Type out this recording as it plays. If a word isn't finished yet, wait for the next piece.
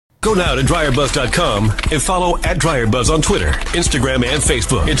Go now to DryerBuzz.com and follow at DryerBuzz on Twitter, Instagram, and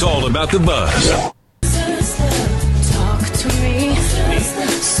Facebook. It's all about the buzz. Talk to me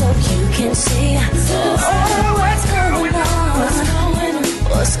so you can see what's going on.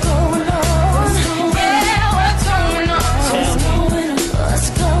 What's going on? Yeah, what's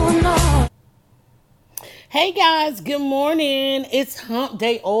going on? Hey guys, good morning. It's hump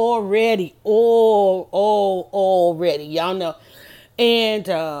day already. Already. Y'all know. And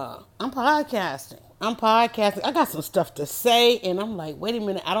I'm podcasting. I got some stuff to say, and I'm like, wait a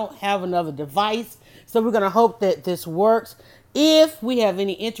minute, I don't have another device. So we're going to hope that this works. If we have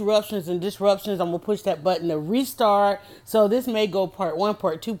any interruptions and disruptions, I'm going to push that button to restart. So this may go part 1,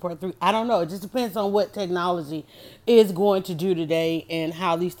 part 2, part 3. I don't know. It just depends on what technology is going to do today and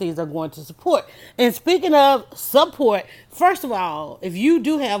how these things are going to support. And speaking of support, first of all, if you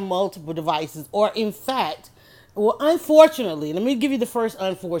do have multiple devices, or in fact, well, unfortunately, let me give you the first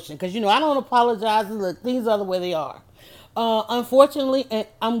unfortunate, because, I don't apologize. Look, things are the way they are. Unfortunately, and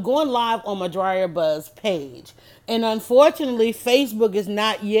I'm going live on my Dryer Buzz page. And unfortunately, Facebook is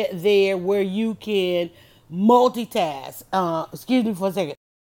not yet there where you can multitask. Excuse me for a second.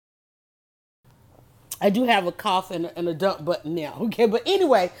 I do have a cough and a dump button now. Okay, but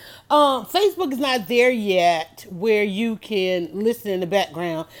anyway, Facebook is not there yet where you can listen in the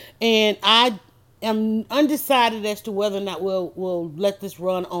background. And I am undecided as to whether or not we'll let this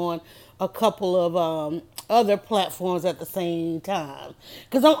run on a couple of other platforms at the same time,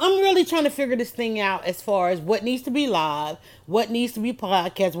 because I'm really trying to figure this thing out as far as what needs to be live, what needs to be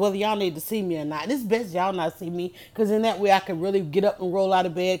podcast, whether y'all need to see me or not. It's best y'all not see me, because in that way I can really get up and roll out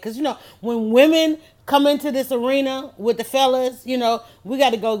of bed, because when women come into this arena with the fellas, we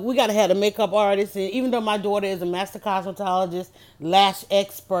got to have a makeup artist. And even though my daughter is a master cosmetologist, lash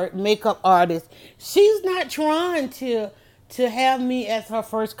expert, makeup artist, she's not trying to have me as her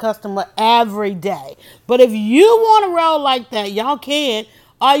first customer every day. But if you want to roll like that, y'all can.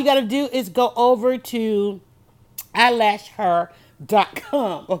 All you got to do is go over to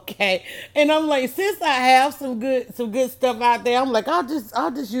eyelashher.com, okay? And I'm like, since I have some good stuff out there, I'm like, I'll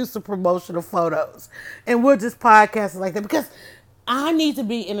just use some promotional photos, and we'll just podcast it like that, because I need to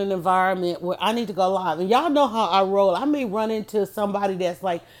be in an environment where I need to go live. And y'all know how I roll. I may run into somebody that's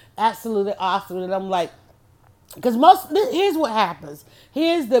like absolutely awesome, and I'm like, because here's what happens.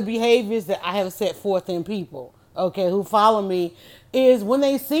 Here's the behaviors that I have set forth in people, okay, who follow me, is when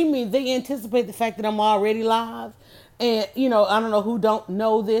they see me, they anticipate the fact that I'm already live. And, I don't know who don't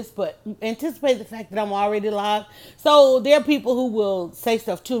know this, but anticipate the fact that I'm already live. So there are people who will say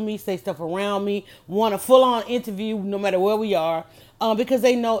stuff to me, say stuff around me, want a full-on interview no matter where we are, because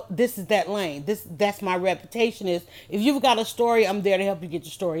they know this is that lane. That's my reputation is, if you've got a story, I'm there to help you get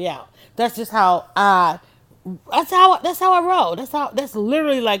your story out. That's just how that's how I roll. That's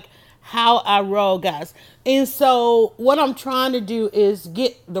literally like how I roll, guys. And so what I'm trying to do is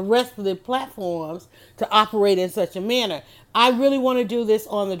get the rest of the platforms to operate in such a manner. I really want to do this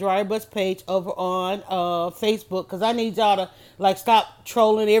on the Dryer Buzz page over on Facebook, because I need y'all to stop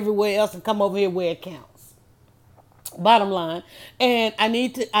trolling everywhere else and come over here where it counts. Bottom line. And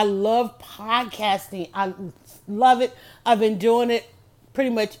I love podcasting. I love it. I've been doing it pretty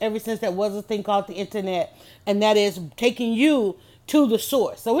much ever since there was a thing called the internet, and that is taking you to the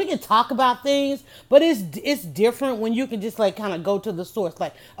source. So we can talk about things, but it's different when you can just kind of go to the source.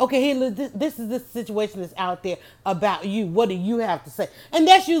 Like, okay, here, this is this situation that's out there about you. What do you have to say? And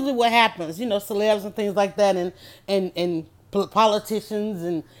that's usually what happens. Celebs and things like that, and politicians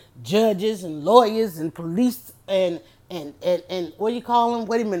and judges and lawyers and police and what do you call them?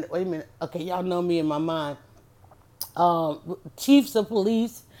 Wait a minute. Okay, y'all know me in my mind. Chiefs of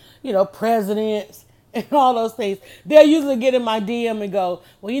police, presidents, and all those things. They'll usually get in my DM and go,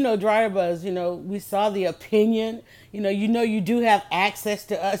 well, Dryer Buzz, we saw the opinion, you do have access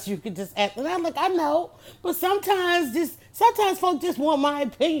to us. You could just ask. And I'm like, I know, but sometimes folks just want my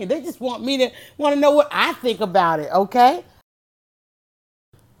opinion. They just want to know what I think about it. Okay.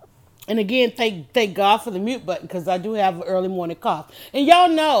 And again, thank God for the mute button, because I do have an early morning cough. And y'all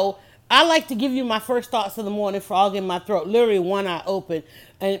know, I like to give you my first thoughts of the morning, frog in my throat, literally one eye open.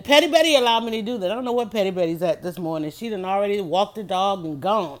 And Petty Betty allowed me to do that. I don't know what Petty Betty's at this morning. She done already walked the dog and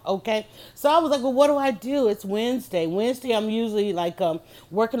gone, okay? So I was like, well, what do I do? It's Wednesday. I'm usually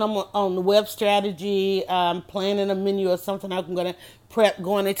working on the web strategy, planning a menu or something I'm going to prep,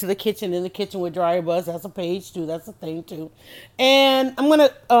 going into the kitchen, in the kitchen with Dryer Buzz. That's a page too. That's a thing too. And I'm going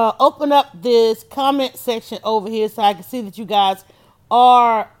to open up this comment section over here so I can see that you guys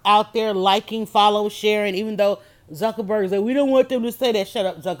are out there liking, follow, sharing, even though Zuckerberg said we don't want them to say that. Shut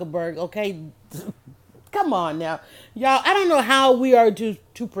up, Zuckerberg, okay? Come on now, y'all. I don't know how we are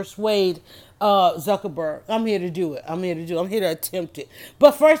to persuade Zuckerberg. I'm here to do it. I'm here to attempt it.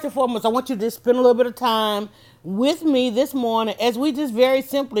 But first and foremost, I want you to just spend a little bit of time with me this morning as we just very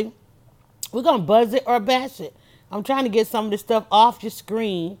simply we're gonna buzz it or bash it. I'm trying to get some of this stuff off your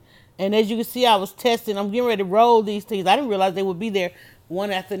screen. And as you can see, I was testing. I'm getting ready to roll these things. I didn't realize they would be there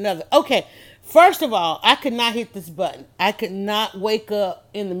one after another. Okay, first of all, I could not hit this button. I could not wake up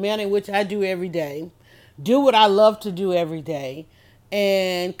in the manner in which I do every day, do what I love to do every day,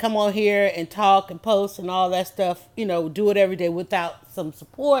 and come on here and talk and post and all that stuff, do it every day without some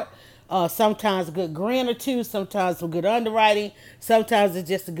support. Sometimes a good grant or two, sometimes some good underwriting, sometimes it's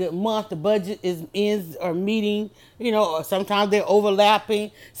just a good month. The budget is ends or meeting, or sometimes they're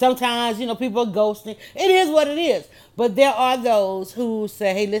overlapping. Sometimes, people are ghosting. It is what it is. But there are those who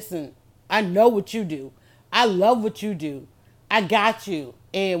say, hey, listen, I know what you do. I love what you do. I got you.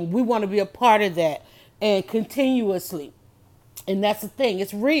 And we want to be a part of that and continuously. And that's the thing.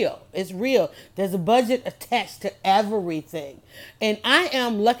 It's real. It's real. There's a budget attached to everything. And I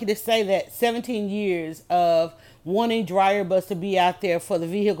am lucky to say that 17 years of wanting Dryer Buzz to be out there for the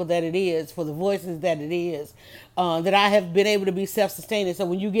vehicle that it is, for the voices that it is, that I have been able to be self-sustaining. So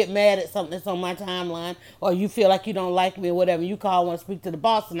when you get mad at something that's on my timeline, or you feel like you don't like me or whatever, you call, want to speak to the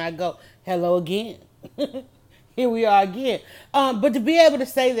boss, and I go, hello again. Here we are again. But to be able to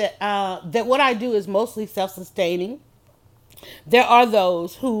say that what I do is mostly self-sustaining. There are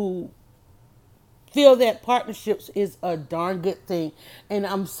those who feel that partnerships is a darn good thing. And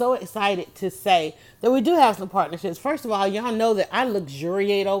I'm so excited to say that we do have some partnerships. First of all, y'all know that I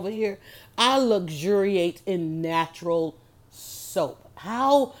luxuriate over here. I luxuriate in natural soap.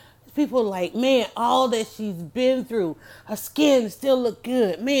 How people like, man, all that she's been through, her skin still look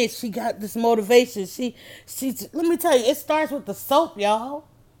good. Man, she got this motivation. She's let me tell you, it starts with the soap, y'all.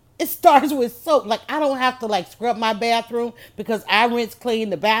 It starts with soap. Like, I don't have to scrub my bathroom because I rinse clean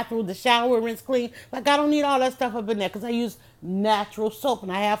the bathroom, the shower rinse clean. Like, I don't need all that stuff up in there because I use natural soap,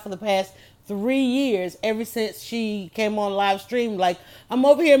 and I have for the past 3 years, ever since she came on live stream. Like, I'm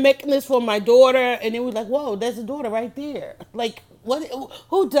over here making this for my daughter, and it was like, whoa, there's a daughter right there. Like, what?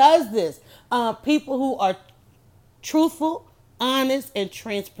 Who does this? People who are truthful, honest, and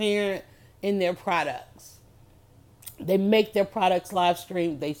transparent in their products. They make their products live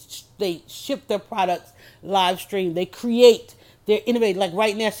stream. They ship their products live stream. They create. They're innovative. Like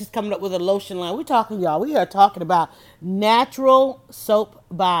right now, she's coming up with a lotion line. We are talking about Natural Soap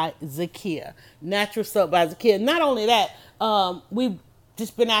by Zakia. Natural Soap by Zakia. Not only that, we've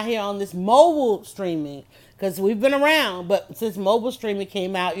just been out here on this mobile streaming because we've been around, but since mobile streaming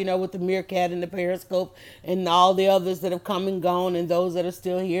came out, with the Meerkat and the Periscope and all the others that have come and gone and those that are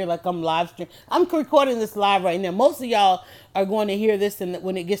still here, like I'm live streaming. I'm recording this live right now. Most of y'all are going to hear this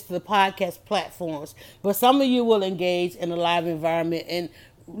when it gets to the podcast platforms, but some of you will engage in a live environment. And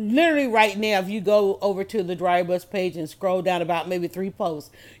literally right now, if you go over to the Dryer Buzz page and scroll down about maybe 3 posts,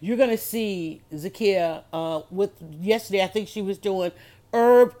 you're going to see Zakia with yesterday, I think she was doing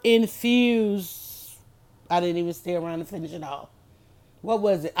herb infused. I didn't even stay around to finish it all. What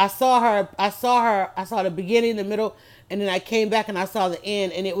was it? I saw the beginning, the middle, and then I came back and I saw the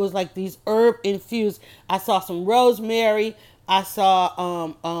end, and it was like these herb infused. I saw some rosemary. I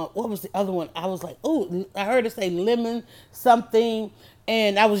saw what was the other one? I was like, oh, I heard it say lemon something.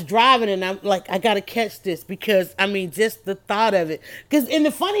 And I was driving and I'm like, I got to catch this because, just the thought of it. Because in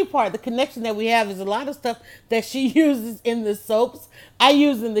the funny part, the connection that we have is a lot of stuff that she uses in the soaps, I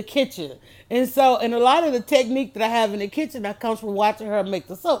use in the kitchen. And a lot of the technique that I have in the kitchen, that comes from watching her make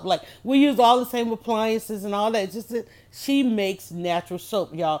the soap. Like, we use all the same appliances and all that. It's just that she makes natural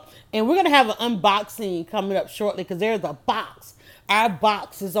soap, y'all. And we're going to have an unboxing coming up shortly because there's a box. Our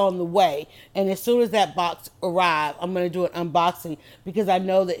box is on the way, and as soon as that box arrives, I'm going to do an unboxing because I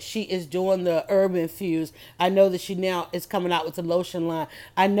know that she is doing the herb infused. I know that she now is coming out with the lotion line.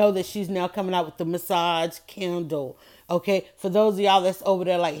 I know that she's now coming out with the massage candle. Okay, for those of y'all that's over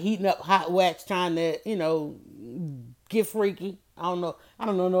there like heating up hot wax, trying to get freaky. I don't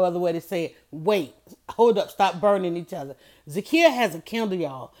know no other way to say it. Wait, hold up, stop burning each other. Zakia has a candle,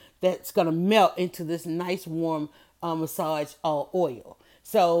 y'all, that's gonna melt into this nice warm massage oil.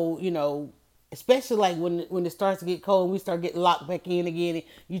 So, especially like when it starts to get cold and we start getting locked back in again and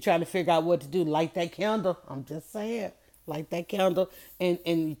you trying to figure out what to do, light that candle. I'm just saying, light that candle and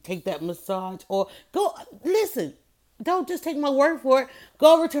you take that massage or go, listen, don't just take my word for it.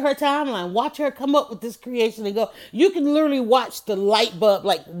 Go over to her timeline. Watch her come up with this creation and go. You can literally watch the light bulb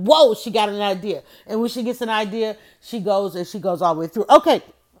like, whoa, she got an idea. And when she gets an idea, she goes all the way through. Okay.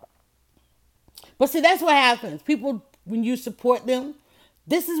 But see, that's what happens. People, when you support them,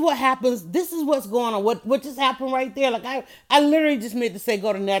 this is what happens. This is what's going on. What just happened right there? Like I literally just meant to say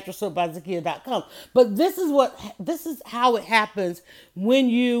go to naturalsoapbyzakia.com. But this is how it happens when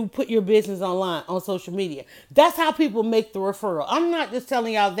you put your business online on social media. That's how people make the referral. I'm not just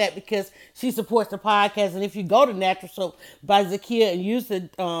telling y'all that because she supports the podcast. And if you go to Natural Soap by Zakia and use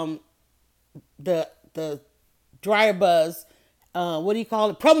the Dryer Buzz, what do you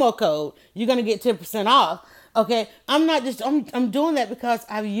call it, promo code, you're gonna get 10% off. Okay, I'm doing that because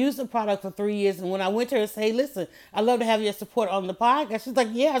I've used the product for 3 years, and when I went to her and say, hey, listen, I'd love to have your support on the podcast, she's like,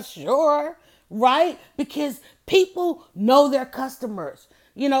 yeah, sure, right? Because people know their customers.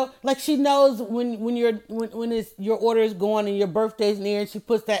 You know, like she knows when your order is going and your birthday's near, and she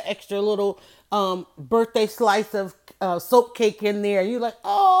puts that extra little birthday slice of soap cake in there. You're like,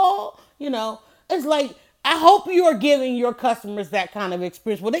 oh, you know, it's like, I hope you are giving your customers that kind of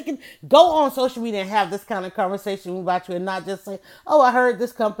experience where they can go on social media and have this kind of conversation about you and not just say, oh, I heard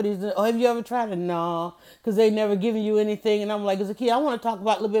this company's, oh, have you ever tried it? No, because they never given you anything. And I'm like, as a kid, I want to talk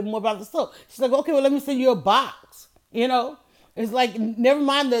about a little bit more about the soap. She's like, okay, well, let me send you a box. You know, it's like, never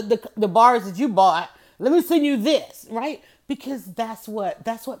mind the bars that you bought. Let me send you this, right? Because that's what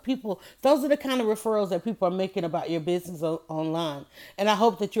people, those are the kind of referrals that people are making about your business online. And I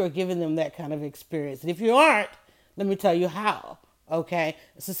hope that you're giving them that kind of experience. And if you aren't, let me tell you how. Okay?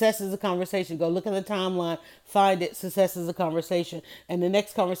 Success is a conversation. Go look at the timeline, find it. Success is a conversation. And the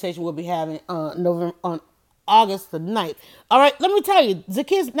next conversation we'll be having on August the 9th. All right, let me tell you,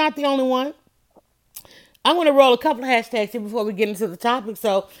 Zakia's not the only one. I'm going to roll a couple of hashtags here before we get into the topic.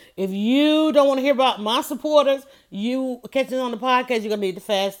 So if you don't want to hear about my supporters, you catching on the podcast, you're going to need to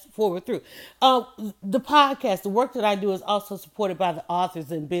fast forward through. The podcast, the work that I do is also supported by the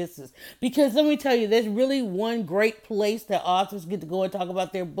authors in business. Because let me tell you, there's really one great place that authors get to go and talk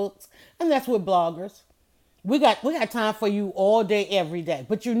about their books, and that's with bloggers. We got time for you all day, every day.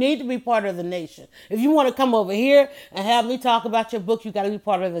 But you need to be part of the nation. If you want to come over here and have me talk about your book, you got to be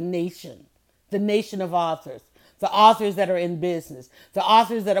part of the nation. The nation of authors, the authors that are in business, the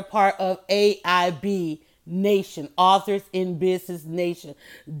authors that are part of AIB Nation, Authors in Business Nation.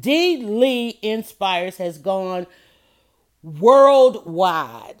 Dee Lee Inspires has gone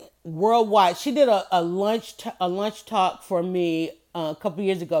worldwide. She did a lunch talk for me a couple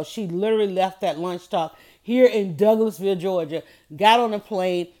years ago. She literally left that lunch talk here in Douglasville, Georgia, got on a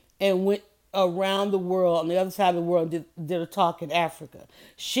plane and went around the world, on the other side of the world, did a talk in Africa.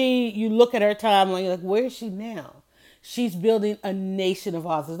 You look at her timeline, you're like, where is she now? She's building a nation of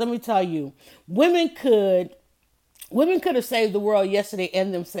authors. Let me tell you, women could have saved the world yesterday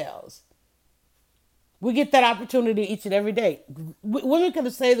and themselves. We get that opportunity each and every day. Women could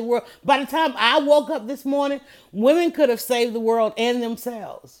have saved the world. By the time I woke up this morning, women could have saved the world and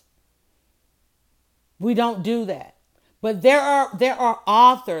themselves. We don't do that. But there are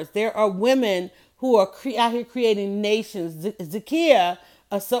authors, there are women who are out here creating nations. Zakia,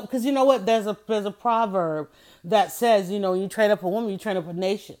 because you know what? There's a proverb that says, you know, when you train up a woman, you train up a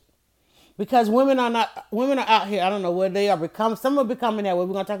nation. Because women are out here. I don't know where they are becoming. Some are becoming that way.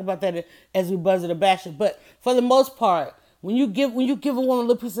 We're gonna talk about that as we buzz it or bash it. But for the most part, when you give a woman a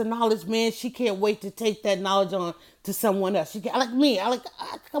little piece of knowledge, man, she can't wait to take that knowledge on to someone else. Like me. I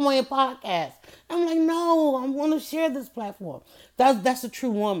come on your podcast. I'm like, no, I want to share this platform. That's a true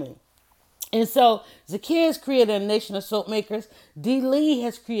woman. And so Zakia has created a nation of soap makers. Dee Lee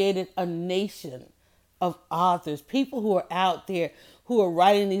has created a nation of authors, people who are out there, who are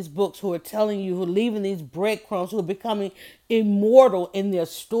writing these books, who are telling you, who are leaving these breadcrumbs, who are becoming immortal in their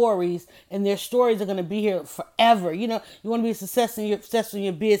stories, and their stories are going to be here forever. You know, you want to be success in your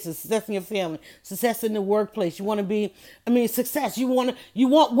business, success in your family, success in the workplace. You want to be, success. You want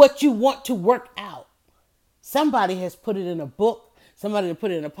what you want to work out. Somebody has put it in a book. Somebody to put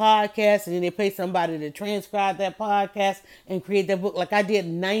it in a podcast, and then they pay somebody to transcribe that podcast and create that book. Like I did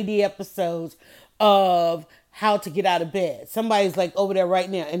 90 episodes of how to get out of bed. Somebody's like over there right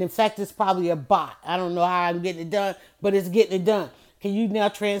now. And in fact, it's probably a bot. I don't know how I'm getting it done, but it's getting it done. Can you now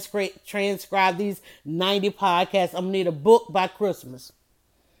transcribe these 90 podcasts? I'm going to need a book by Christmas.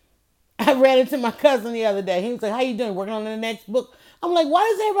 I ran into my cousin the other day. He was like, how you doing? Working on the next book? I'm like, why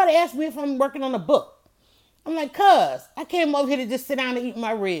does everybody ask me if I'm working on a book? I'm like, cuz, I came over here to just sit down and eat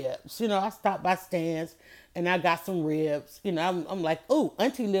my ribs. You know, I stopped by Stan's and I got some ribs. You know, I'm like, ooh,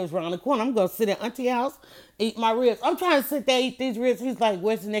 Auntie lives around the corner. I'm going to sit at Auntie house, eat my ribs. I'm trying to sit there, eat these ribs. He's like,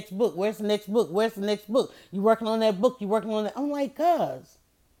 where's the next book? Where's the next book? Where's the next book? You working on that book? You working on that? I'm like, cuz.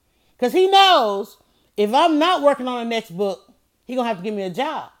 Because he knows if I'm not working on the next book, he going to have to give me a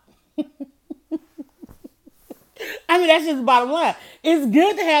job. That's just the bottom line. It's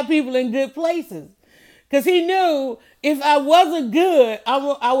good to have people in good places. Cause he knew if I wasn't good,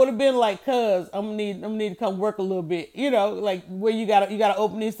 I would have been like, "Cuz I'm gonna need to come work a little bit." You know, like where you gotta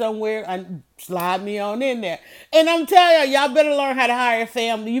open this somewhere and slide me on in there. And I'm telling y'all better learn how to hire a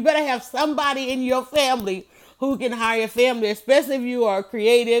family. You better have somebody in your family who can hire a family, especially if you are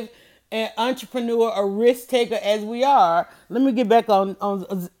creative an entrepreneur, a risk taker as we are. Let me get back on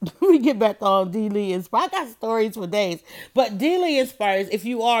let me get back on D. Lee Inspires. I got stories for days. But D. Lee Inspires, if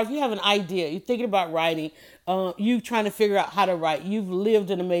you have an idea, you're thinking about writing, you trying to figure out how to write, you've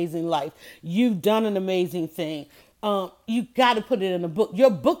lived an amazing life, you've done an amazing thing. You got to put it in a book. Your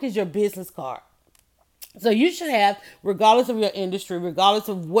book is your business card. So you should have, regardless of your industry, regardless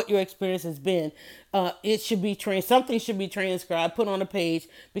of what your experience has been, it should be something should be transcribed, put on a page,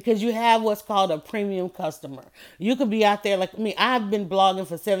 because you have what's called a premium customer. You could be out there like me. I've been blogging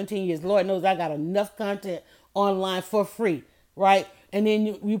for 17 years. Lord knows I got enough content online for free, right? And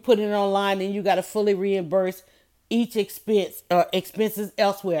then you put it online and you got to fully reimburse each expense or expenses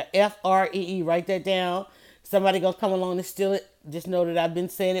elsewhere. FREE, write that down. Somebody gonna come along and steal it. Just know that I've been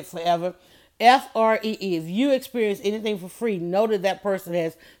saying it forever. FREE. If you experience anything for free, know that that person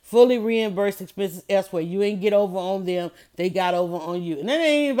has fully reimbursed expenses elsewhere. You ain't get over on them. They got over on you. And that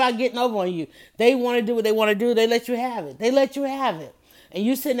ain't about getting over on you. They want to do what they want to do. They let you have it. They let you have it. And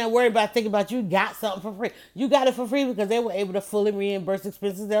you sitting there worried about thinking about you got something for free. You got it for free because they were able to fully reimburse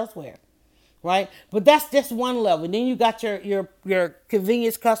expenses elsewhere. Right? But that's just one level. And then you got your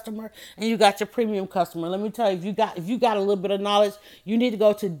convenience customer and you got your premium customer. Let me tell you, if you got a little bit of knowledge, you need to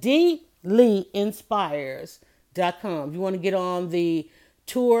go to dleeinspires.com. If you want to get on the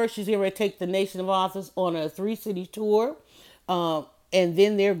tour, she's going to take the Nation of Authors on a 3-city tour. And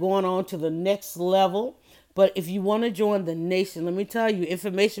then they're going on to the next level. But if you want to join the nation, let me tell you,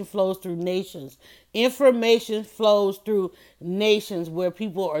 information flows through nations. Information flows through nations where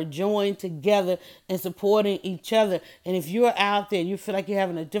people are joined together and supporting each other. And if you're out there and you feel like you're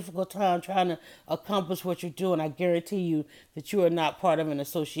having a difficult time trying to accomplish what you're doing, I guarantee you that you are not part of an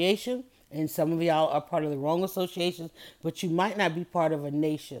association. And some of y'all are part of the wrong associations, but you might not be part of a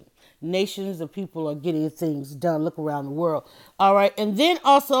nation. Nations of people are getting things done. Look around the world. All right. And then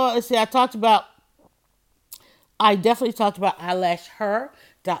also, let's see, I definitely talked about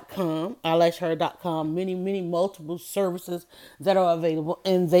eyelashher.com, many multiple services that are available,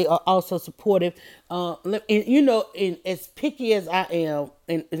 and they are also supportive. As picky as I am,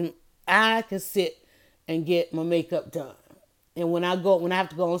 and I can sit and get my makeup done. And when I have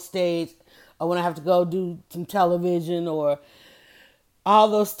to go on stage, or when I have to go do some television or all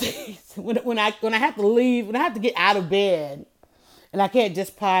those things, when I have to leave, when I have to get out of bed, and I can't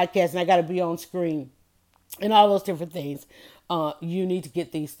just podcast, and I got to be on screen. And all those different things, you need to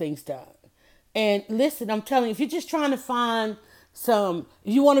get these things done. And listen, I'm telling you, if you're just trying to find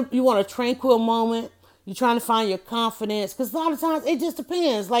you want a tranquil moment, you're trying to find your confidence, because a lot of times it just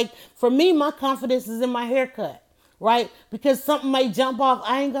depends. Like for me, my confidence is in my haircut, right? Because something may jump off,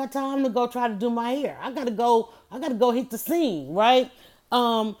 I ain't got time to go try to do my hair. I gotta go hit the scene, right?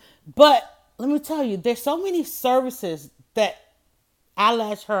 But let me tell you, there's so many services that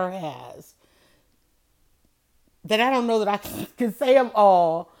Eyelash Her has that I don't know that I can say them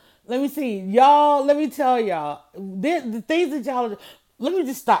all. Let me see. Y'all, let me tell y'all. The things that y'all... Let me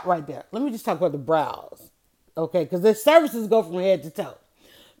just stop right there. Let me just talk about the brows. Okay? Because the services go from head to toe.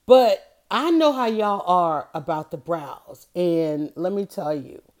 But I know how y'all are about the brows. And let me tell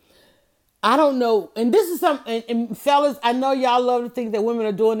you. I don't know. And this is something... And fellas, I know y'all love to think that women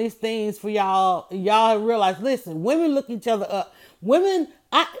are doing these things for y'all. Y'all have realized, listen, women look each other up. Women,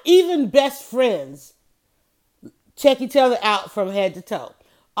 even best friends... check each other out from head to toe.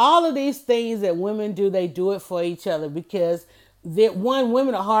 All of these things that women do, they do it for each other because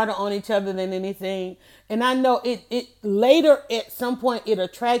women are harder on each other than anything. And I know it later at some point it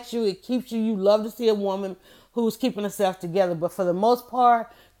attracts you, it keeps you. You love to see a woman who's keeping herself together. But for the most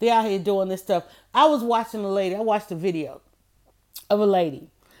part, they're out here doing this stuff. I watched a video of a lady.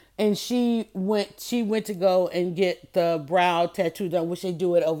 And she went to go and get the brow tattoo done, which they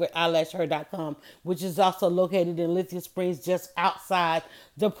do it over at eyelashher.com, which is also located in Lithia Springs, just outside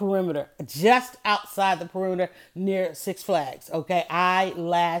the perimeter near Six Flags. Okay,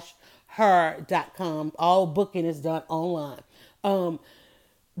 eyelashher.com. All booking is done online.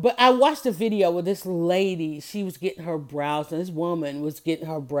 But I watched a video with this lady. She was getting her brows done. This woman was getting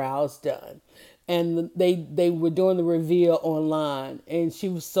her brows done. And they were doing the reveal online, and she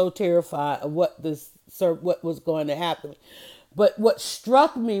was so terrified of what was going to happen. But what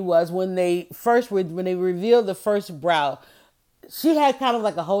struck me was when they revealed the first brow, she had kind of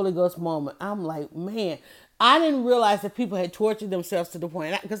like a Holy Ghost moment. I'm like, man, I didn't realize that people had tortured themselves to the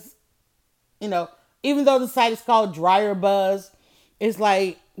point, because even though the site is called Dryer Buzz, it's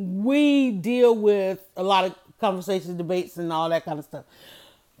like we deal with a lot of conversations, debates, and all that kind of stuff.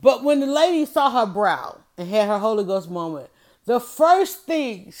 But when the lady saw her brow and had her Holy Ghost moment, the first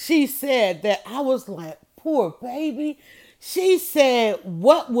thing she said that I was like, poor baby, she said,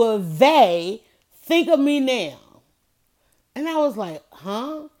 what will they think of me now? And I was like,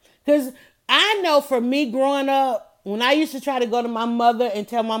 huh? Because I know for me growing up, when I used to try to go to my mother and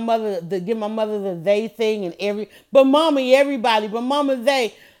tell my mother to give my mother the they thing and but mommy, everybody, but mama,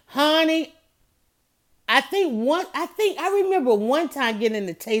 they, honey, I remember one time getting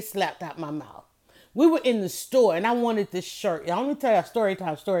the taste slapped out my mouth. We were in the store and I wanted this shirt. I'm gonna tell you a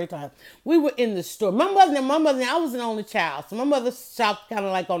story time. We were in the store. My mother, I was an only child. So my mother shopped kind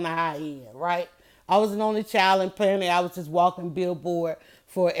of like on the high end, right? I was an only child, and apparently I was just walking billboard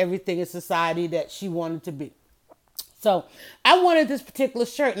for everything in society that she wanted to be. So I wanted this particular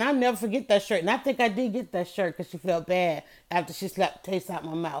shirt, and I'll never forget that shirt. And I think I did get that shirt because she felt bad after she slapped the taste out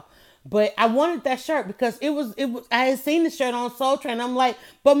my mouth. But I wanted that shirt because it was. I had seen the shirt on Soul Train. I'm like,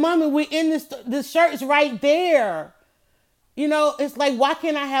 but mommy, we in this shirt is right there. You know, it's like, why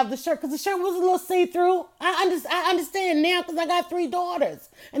can't I have the shirt? Because the shirt was a little see-through. I understand now because I got 3 daughters.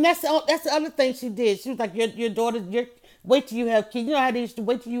 And that's the other thing she did. She was like, your daughters, wait till you have kids. You know how they used to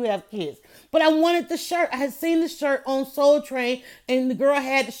wait till you have kids. But I wanted the shirt. I had seen the shirt on Soul Train, and the girl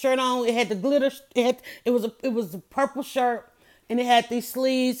had the shirt on. It had the glitter. It was a purple shirt, and it had these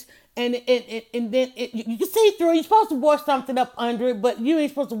sleeves. And then you can see through. You're supposed to wear something up under it, but you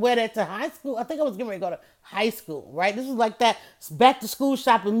ain't supposed to wear that to high school. I think I was getting ready to go to high school, right? This was like that back to school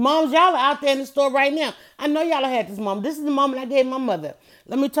shopping. Moms, y'all are out there in the store right now. I know y'all had this moment. This is the moment I gave my mother.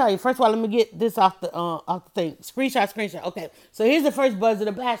 Let me tell you. First of all, let me get this off the thing. Screenshot. Okay, so here's the first buzz of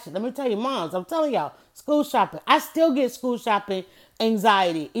the basket. Let me tell you, moms. I'm telling y'all, school shopping. I still get school shopping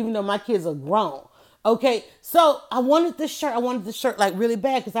anxiety, even though my kids are grown. Okay, so I wanted this shirt. I wanted this shirt like really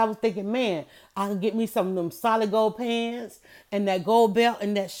bad because I was thinking, man, I can get me some of them solid gold pants and that gold belt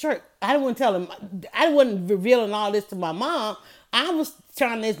and that shirt. I didn't want to tell him. I wasn't revealing all this to my mom. I was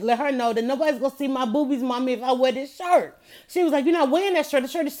trying to let her know that nobody's going to see my boobies, mommy, if I wear this shirt. She was like, you're not wearing that shirt. The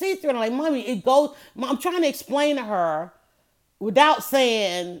shirt is see-through. And I'm like, mommy, it goes. I'm trying to explain to her without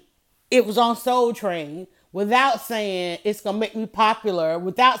saying it was on Soul Train, without saying it's gonna make me popular,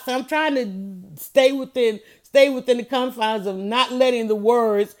 without saying I'm trying to stay within the confines of not letting the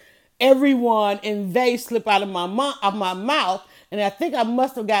words everyone and they slip out of my mouth. And I think I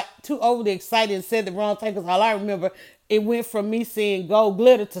must have got too overly excited and said the wrong thing because all I remember, it went from me seeing gold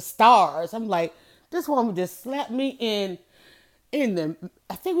glitter to stars. I'm like, this woman just slapped me in the,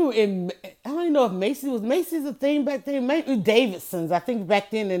 I think we were in, I don't even know if Macy's a thing back then. Maybe Davidson's. I think back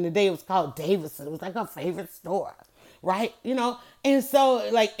then in the day it was called Davidson. It was like our favorite store, right? You know, and so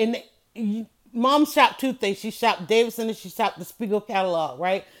like, mom shopped 2 things. She shopped Davidson and she shopped the Spiegel catalog,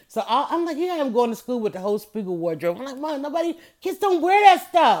 right? So I'm like, yeah, I'm going to school with the whole Spiegel wardrobe. I'm like, mom, kids don't wear that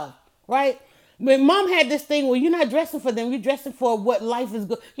stuff, right? But mom had this thing where you're not dressing for them. You're dressing for what life is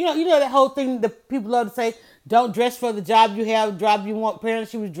good. You know that whole thing that people love to say, don't dress for the job you have, job you want. Apparently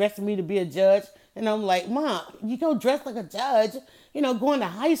she was dressing me to be a judge. And I'm like, mom, you don't dress like a judge, going to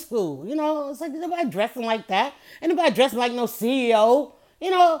high school. It's like nobody dressing like that. Ain't nobody dressing like no CEO,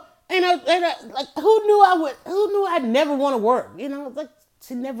 like who knew I'd never want to work? It's like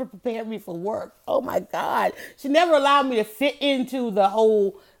she never prepared me for work. Oh my God. She never allowed me to fit into the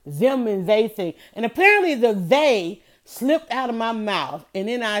whole them and they thing. And apparently the they slipped out of my mouth. And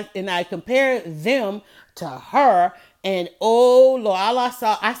then I compared them to her. And oh Lord, I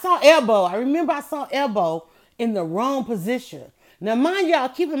saw elbow. I remember I saw elbow in the wrong position. Now mind y'all,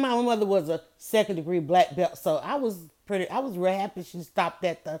 keep in mind my mother was a 2nd degree black belt. So I was real happy she stopped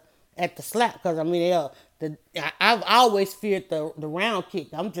at the slap. Because I mean, I've always feared the round kick.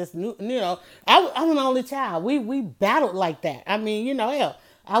 I'm just I'm an only child. We battled like that. I mean,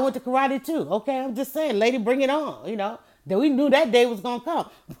 I went to karate too. Okay, I'm just saying, lady, bring it on. That we knew that day was gonna come,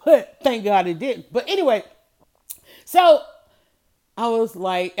 but thank God it didn't. But anyway, so I was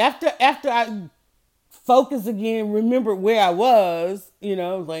like, after I focused again, remembered where I was. I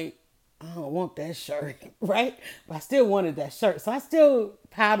was like, I don't want that shirt, right? But I still wanted that shirt, so I still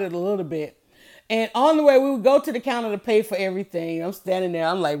pouted a little bit. And on the way, we would go to the counter to pay for everything. I'm standing there,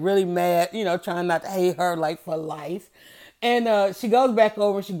 I'm like really mad, trying not to hate her like for life. And she goes back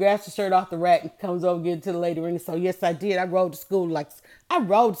over and she grabs the shirt off the rack and comes over again to the lady ring. So yes, I did. I rode to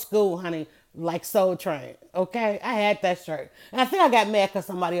school, honey, like Soul Train. Okay, I had that shirt, and I think I got mad because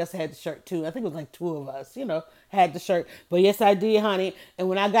somebody else had the shirt too. I think it was like 2 of us, had the shirt. But yes, I did, honey. And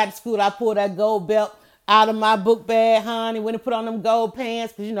when I got to school, I pulled that gold belt out of my book bag, honey. Went and put on them gold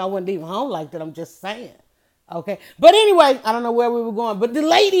pants because I wouldn't leave home like that. I'm just saying. Okay, but anyway, I don't know where we were going. But the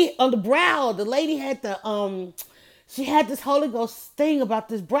lady on the brow, the lady had she had this Holy Ghost thing about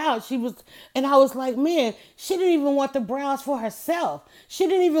this brow. And I was like, man, she didn't even want the brows for herself. She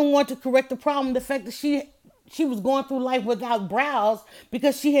didn't even want to correct the problem, the fact that she was going through life without brows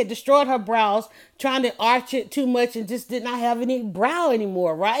because she had destroyed her brows trying to arch it too much and just did not have any brow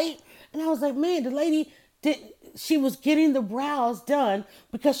anymore, right? And I was like, man, the lady she was getting the brows done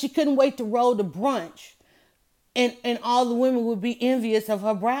because she couldn't wait to roll the brunch and all the women would be envious of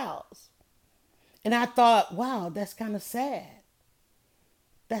her brows. And I thought, wow, that's kind of sad.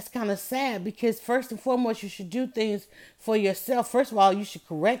 That's kind of sad because first and foremost, you should do things for yourself. First of all, you should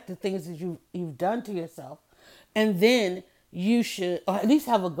correct the things that you've done to yourself. And then you should, or at least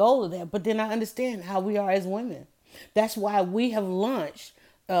have a goal of that. But then I understand how we are as women. That's why we have launched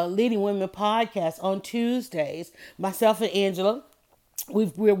Leading Women podcast on Tuesdays. Myself and Angela,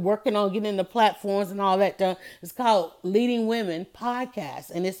 we're working on getting the platforms and all that done. It's called Leading Women Podcast,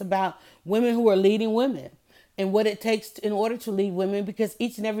 and it's about women who are leading women and what it takes in order to lead women, because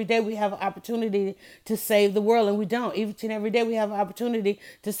each and every day we have an opportunity to save the world and we don't. Each and every day we have an opportunity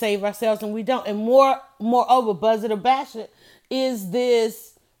to save ourselves and we don't. And moreover, Buzz It or Bash It is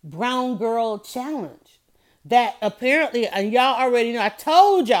this brown girl challenge that apparently, and y'all already know, I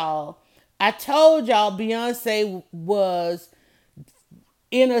told y'all Beyonce was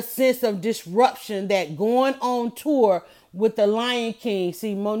in a sense of disruption, that going on tour with the Lion King.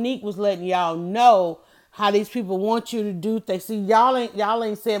 See, Monique was letting y'all know how these people want you to do things. See, y'all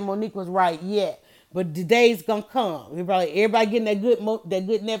ain't said Monique was right yet, but the day's gonna come. Everybody getting that good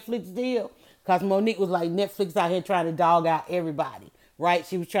Netflix deal, cause Monique was like, Netflix out here trying to dog out everybody, right?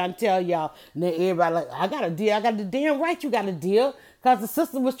 She was trying to tell y'all, and then everybody like, I got a deal. I got the damn right you got a deal, cause the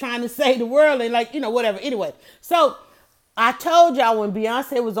sister was trying to save the world and whatever. Anyway, so I told y'all when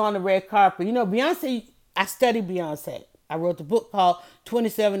Beyonce was on the red carpet, Beyonce, I studied Beyonce. I wrote the book called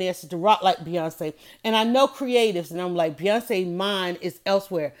 27 Answers to Rock Like Beyonce. And I know creatives, and I'm like, Beyonce's mind is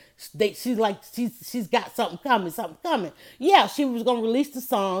elsewhere. She's got something coming. Yeah, she was going to release the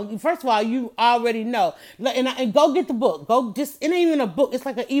song. First of all, you already know. And go get the book. It ain't even a book. It's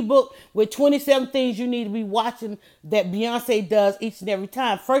like an ebook with 27 things you need to be watching that Beyonce does each and every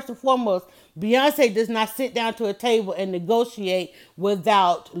time. First and foremost, Beyonce does not sit down to a table and negotiate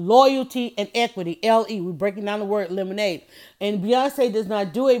without loyalty and equity. L-E, we're breaking down the word lemonade. And Beyonce does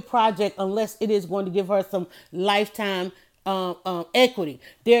not do a project unless it is going to give her some lifetime equity.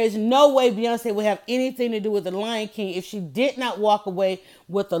 There is no way Beyonce would have anything to do with the Lion King if she did not walk away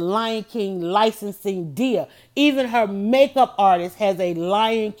with the Lion King licensing deal. Even her makeup artist has a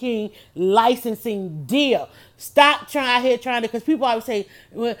Lion King licensing deal. Stop trying to, because people always say,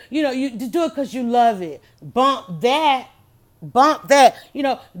 well, you do it because you love it. Bump that.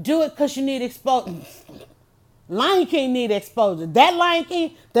 Do it because you need exposure. Lion King need exposure. That Lion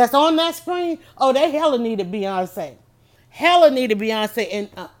King that's on that screen, they hella needed Beyonce.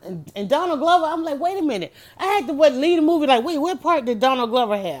 And Donald Glover, I'm like, wait a minute. I had to lead the movie like, wait, what part did Donald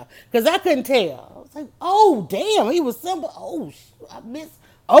Glover have? Because I couldn't tell. I was like, oh, damn, he was simple. Oh, I missed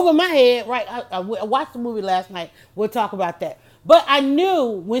over my head, right? I watched the movie last night. We'll talk about that. But I knew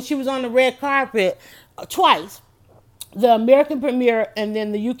when she was on the red carpet twice, the American premiere and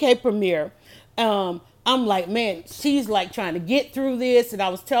then the UK premiere, I'm like, man, she's like trying to get through this. And I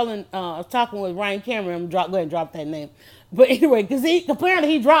was talking with Ryan Cameron. Go ahead and drop that name. But anyway, because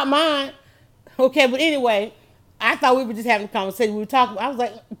apparently he dropped mine. Okay, but anyway, I thought we were just having a conversation. We were talking. I was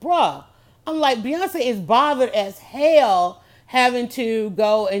like, bruh, I'm like, Beyonce is bothered as hell having to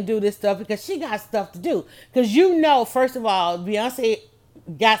go and do this stuff because she got stuff to do. Because first of all, Beyonce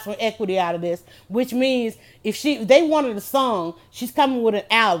got some equity out of this, which means if they wanted a song, she's coming with an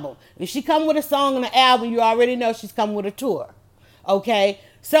album. If she come with a song and an album, you already know she's coming with a tour. Okay,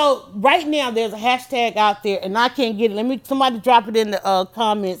 so right now there's a hashtag out there, and I can't get it. Somebody drop it in the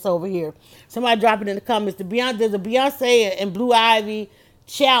comments over here. Somebody drop it in the comments. There's a Beyonce and Blue Ivy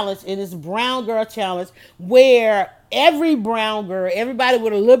challenge, and it's a brown girl challenge where every brown girl, everybody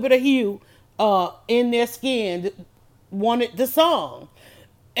with a little bit of hue in their skin wanted the song.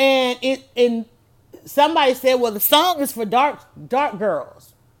 And somebody said, well, the song is for dark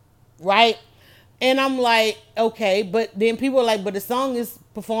girls, right? And I'm like, okay, but then people are like, but the song is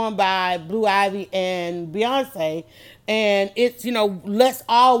performed by Blue Ivy and Beyonce, and it's, less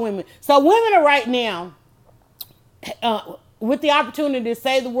all women. So women are right now, with the opportunity to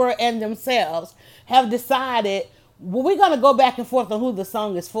say the word and themselves, have decided, well, we're going to go back and forth on who the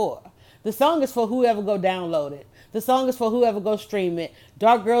song is for. The song is for whoever go download it. The song is for whoever go stream it.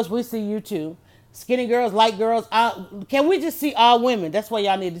 Dark girls, we see you too. Skinny girls, light girls. Can we just see all women? That's why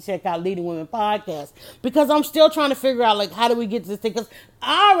y'all need to check out Leading Women Podcast. Because I'm still trying to figure out, like, how do we get to this thing? Because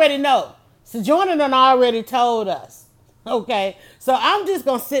I already know. Sojourner done already told us. Okay? So I'm just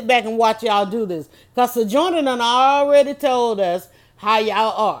going to sit back and watch y'all do this. Because Sojourner done already told us how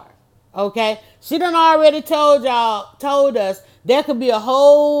y'all are. Okay? She done already told us there could be a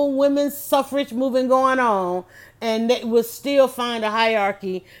whole women's suffrage movement going on, and they would still find a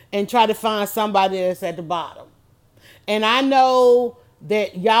hierarchy and try to find somebody that's at the bottom. And I know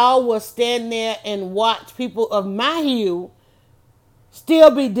that y'all will stand there and watch people of my hue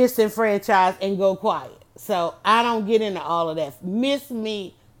still be disenfranchised and go quiet. So I don't get into all of that. Miss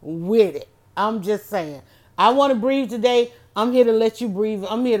me with it. I'm just saying. I want to breathe today. I'm here to let you breathe.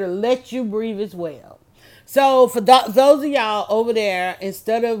 I'm here to let you breathe as well. So for those of y'all over there,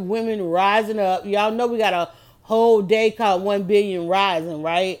 instead of women rising up, y'all know we got a whole day called 1 billion rising,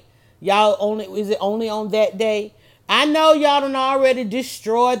 right? Is it only on that day? I know y'all done already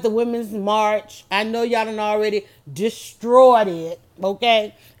destroyed the Women's March. I know y'all done already destroyed it,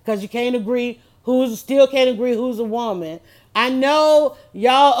 okay? Because you still can't agree who's a woman. I know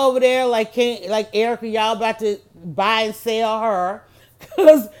y'all over there like Erica, y'all about to buy and sell her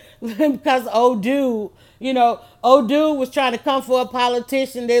because old dude, old dude was trying to come for a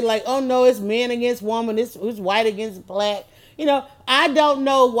politician. They're like, oh no, it's men against woman, it's white against black. I don't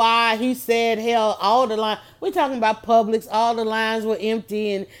know why he said, hell, all the lines, we're talking about Publix, all the lines were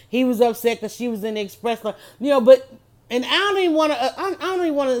empty, and he was upset because she was in the express line, but, and I don't even want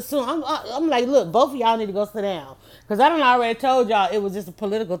to assume, I'm like, look, both of y'all need to go sit down, because I done already told y'all it was just a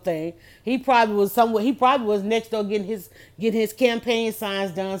political thing. He probably was next door getting his campaign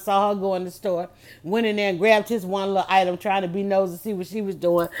signs done, saw her go in the store, went in there and grabbed his one little item, trying to be nosy to see what she was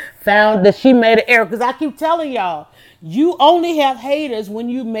doing, found that she made an error, because I keep telling y'all, you only have haters when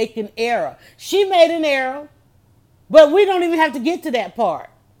you make an error. She made an error, but we don't even have to get to that part,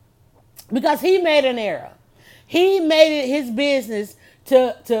 because he made an error. He made it his business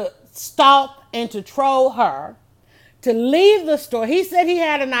to stalk and to troll her, to leave the store. He said he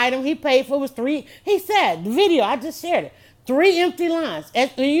had an item he paid for, was 3. He said, the video, I just shared it, 3 empty lines. And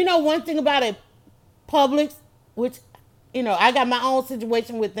one thing about a Publix, which, I got my own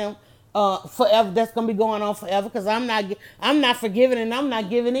situation with them forever. That's going to be going on forever, because I'm not forgiving and I'm not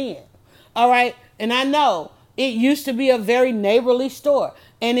giving in. All right. And I know it used to be a very neighborly store.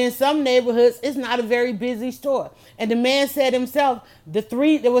 And in some neighborhoods, it's not a very busy store. And the man said himself, there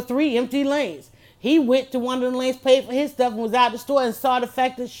were 3 empty lanes. He went to one of the lanes, paid for his stuff, and was out the store and saw the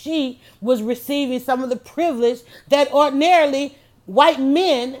fact that she was receiving some of the privilege that ordinarily white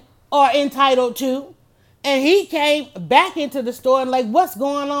men are entitled to. And he came back into the store and like, what's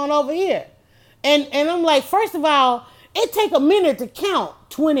going on over here? And I'm like, first of all, it take a minute to count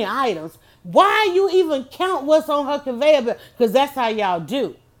 20 items. Why you even count what's on her conveyor belt? Because that's how y'all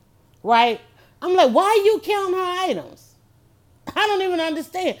do, right? I'm like, why you count her items? I don't even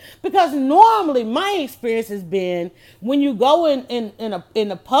understand. Because normally my experience has been when you go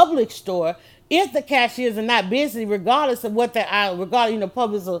in a public store, if the cashiers are not busy, regardless of what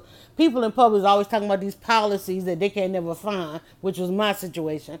Publix, people in Publix are always talking about these policies that they can never find, which was my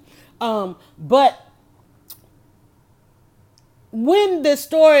situation. But when the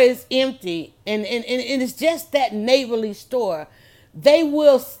store is empty and it's just that neighborly store, they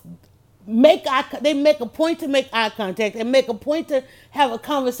will make a point to make eye contact and make a point to have a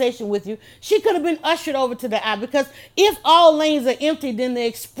conversation with you. She could have been ushered over to the aisle, because if all lanes are empty, then the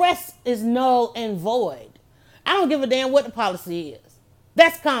express is null and void. I don't give a damn what the policy is.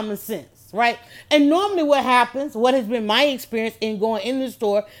 That's common sense, right? And normally what happens, what has been my experience in going in the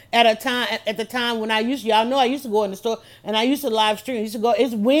store at the time when I used to go in the store and I used to live stream.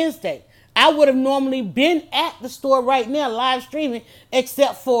 It's Wednesday. I would have normally been at the store right now live streaming,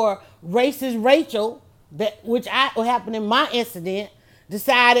 except for racist Rachel, which happened in my incident,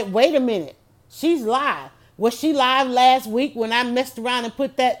 decided, wait a minute, she's live. Was she live last week when I messed around and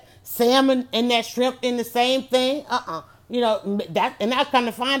put that salmon and that shrimp in the same thing? And I come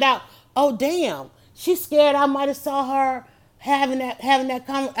to find out, oh damn, she's scared I might have saw her I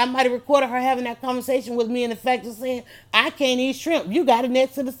might have recorded her having that conversation with me, in the fact of saying, I can't eat shrimp. You got it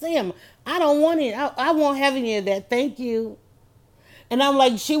next to the salmon. I don't want it. I won't have any of that. Thank you. And I'm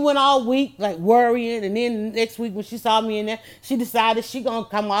like, she went all week like worrying, and then next week when she saw me in there, she decided she gonna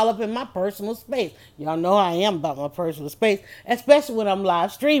come all up in my personal space. Y'all know how I am about my personal space, especially when I'm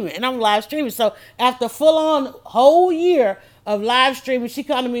live streaming. And I'm live streaming. So after full on whole year of live streaming, she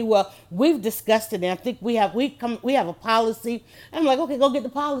come to me, well, we've discussed it, and I think we have a policy. I'm like, okay, go get the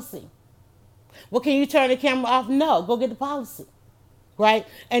policy. Well, can you turn the camera off? No, go get the policy. right?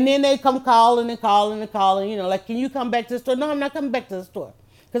 And then they come calling and calling and calling, like, can you come back to the store? No, I'm not coming back to the store.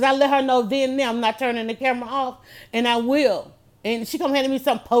 Because I let her know then and now I'm not turning the camera off, and I will. And she come handing me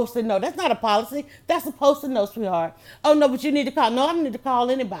some post-it note. That's not a policy. That's a post-it note, sweetheart. Oh, no, but you need to call. No, I don't need to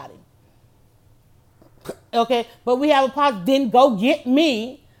call anybody. Okay, but we have a policy. Then go get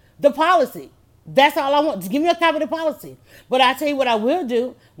me the policy. That's all I want. Just give me a copy of the policy. But I tell you what I will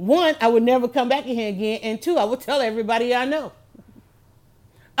do. One, I would never come back in here again. And two, I will tell everybody I know.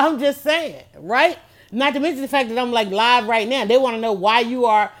 I'm just saying, right? Not to mention the fact that I'm like live right now. They want to know why you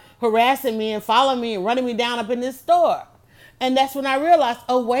are harassing me and following me and running me down up in this store. And that's when I realized,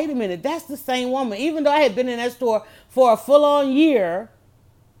 oh, wait a minute. That's the same woman. Even though I had been in that store for a full-on year,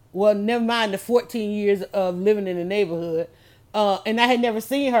 well, never mind the 14 years of living in the neighborhood, and I had never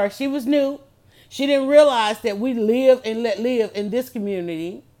seen her. She was new. She didn't realize that we live and let live in this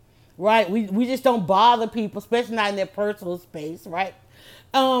community, right? We just don't bother people, especially not in their personal space, right?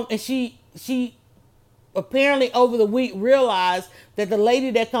 And she apparently over the week realized that the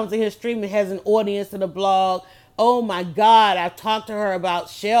lady that comes in here streaming has an audience in the blog. Oh my God, I talked to her about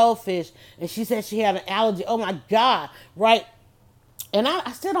shellfish and she said she had an allergy. Oh my God, right? And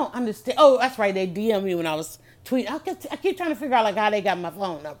I still don't understand. Oh, that's right. They DM me when I was tweeting. I keep trying to figure out like how they got my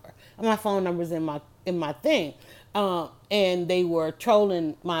phone number. My phone number's in my thing. And they were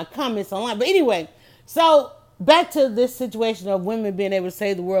trolling my comments online. But anyway, so back to this situation of women being able to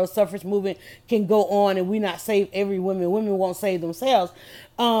save the world. Suffrage movement can go on and we not save every woman. Women won't save themselves.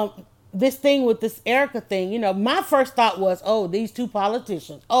 This thing with this Erica thing, my first thought was, oh, these two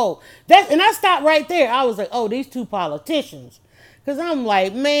politicians. And I stopped right there. I was like, oh, these two politicians. Because I'm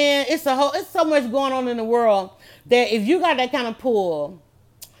like, man, it's so much going on in the world that if you got that kind of pull,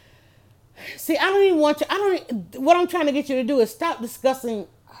 see, I don't even want you, what I'm trying to get you to do is stop discussing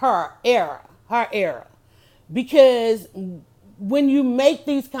her era. Because when you make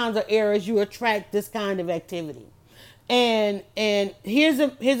these kinds of errors, you attract this kind of activity. And here's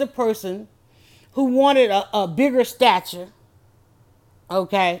a person who wanted a bigger stature.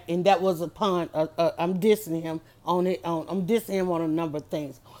 Okay, and that was a pun. I'm dissing him on it. I'm dissing him on a number of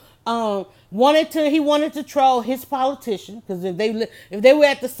things. He wanted to troll his politician because if they were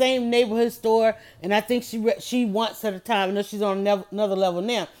at the same neighborhood store, and I think she once at a time. I know she's on another level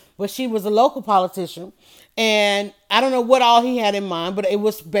now, but she was a local politician, and I don't know what all he had in mind, but it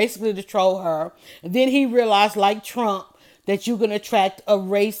was basically to troll her. And then he realized, like Trump, that you can attract a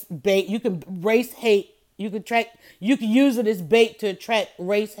race bait. You can race hate. You can use it as bait to attract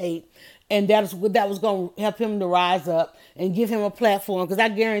race hate. And that was going to help him to rise up and give him a platform. Because I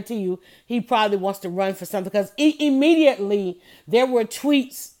guarantee you, he probably wants to run for something. Because immediately there were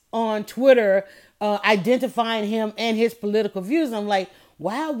tweets on Twitter identifying him and his political views. And I'm like,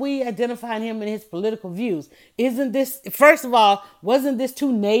 why are we identifying him and his political views? Isn't this, first of all, wasn't this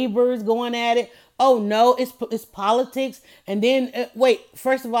two neighbors going at it? Oh no, it's politics. And then,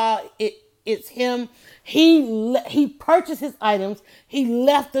 first of all, it's him. He purchased his items. He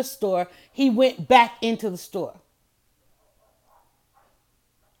left the store. He went back into the store.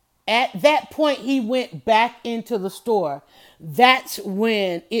 At that point, he went back into the store. That's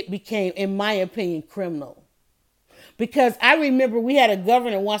when it became, in my opinion, criminal. Because I remember we had a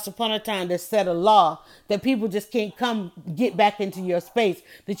governor once upon a time that set a law that people just can't get back into your space,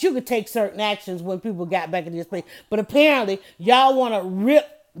 that you could take certain actions when people got back into your space. But apparently, y'all want to rip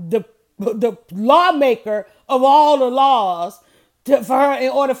the lawmaker of all the laws for her in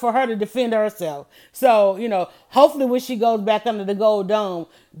order for her to defend herself. So, hopefully when she goes back under the gold dome,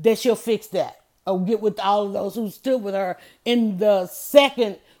 that she'll fix that. Or get with all of those who stood with her in the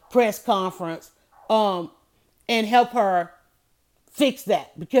second press conference and help her fix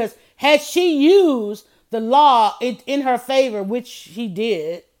that. Because had she used the law in her favor, which she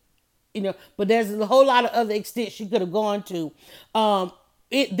did, but there's a whole lot of other extents she could have gone to.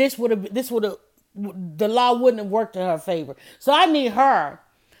 The law wouldn't have worked in her favor. So I need her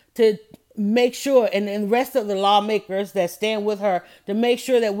to make sure, and the rest of the lawmakers that stand with her, to make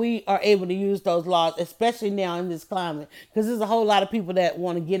sure that we are able to use those laws, especially now in this climate, because there's a whole lot of people that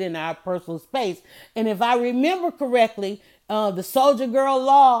want to get in our personal space. And if I remember correctly, the Soldier Girl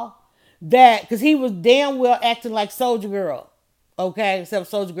law, because he was damn well acting like Soldier Girl. Okay, except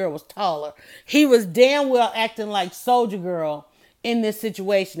Soldier Girl was taller. He was damn well acting like Soldier Girl in this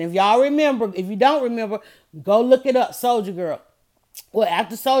situation. If y'all remember, if you don't remember, go look it up, Soldier Girl. Well,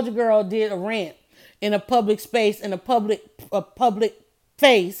 after Soldier Girl did a rant in a public space, in a public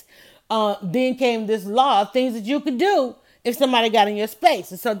face, then came this law of things that you could do if somebody got in your space.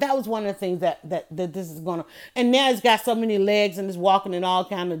 And so that was one of the things that this is going on. And now it's got so many legs and it's walking in all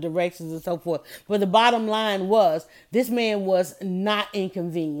kind of directions and so forth. But the bottom line was this man was not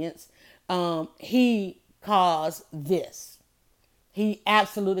inconvenienced. He caused this. He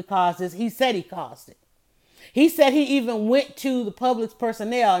absolutely caused this. He said he caused it. He said he even went to the Publix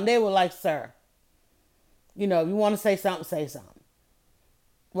personnel and they were like, sir, if you want to say something, say something.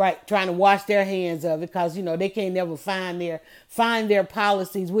 Right, trying to wash their hands of it because, they can't never find their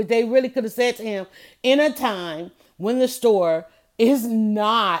policies, which they really could have said to him in a time when the store is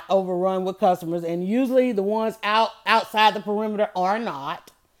not overrun with customers. And usually the ones outside the perimeter are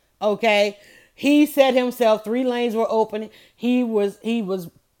not. Okay. He said himself 3 lanes were open. He paid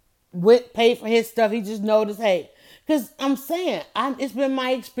for his stuff. He just noticed, hey, because I'm saying, it's been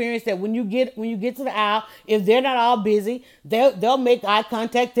my experience that when you get to the aisle, if they're not all busy, they'll make eye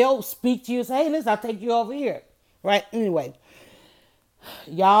contact. They'll speak to you and say, hey, listen, I'll take you over here. Right? Anyway,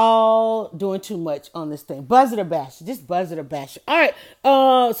 y'all doing too much on this thing. Buzz it or bash it. Just buzz it or bash it. All right.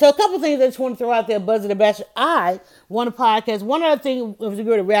 So a couple things I just want to throw out there. Buzz it or bash it. I want a podcast. One other thing, we're going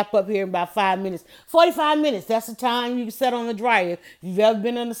to wrap up here in about 5 minutes. 45 minutes. That's the time you can set on the dryer. If you've ever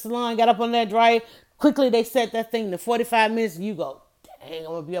been in the salon, got up on that dryer, quickly they set that thing to 45 minutes and you go, dang,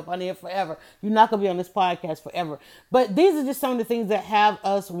 I'm going to be up on here forever. You're not going to be on this podcast forever. But these are just some of the things that have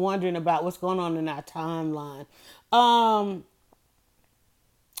us wondering about what's going on in our timeline. A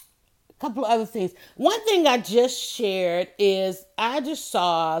couple of other things. One thing I just shared is I just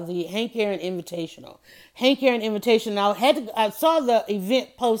saw the Hank Aaron Invitational. Hank Aaron Invitational. I saw the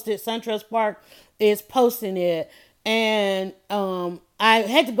event posted. SunTrust Park is posting it. And I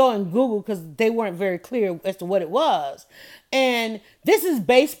had to go and Google because they weren't very clear as to what it was. And this is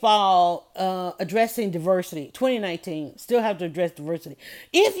baseball addressing diversity. 2019, still have to address diversity.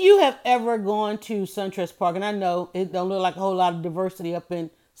 If you have ever gone to SunTrust Park, and I know it don't look like a whole lot of diversity up in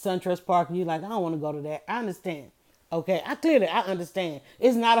SunTrust Park, and you're like, I don't want to go to that. I understand. Okay, I understand.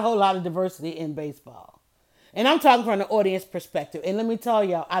 It's not a whole lot of diversity in baseball. And I'm talking from the audience perspective. And let me tell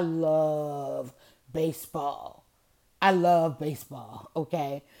y'all, I love baseball.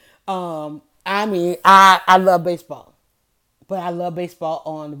 Okay? I love baseball. But I love baseball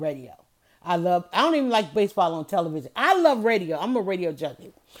on the radio. I don't even like baseball on television. I love radio. I'm a radio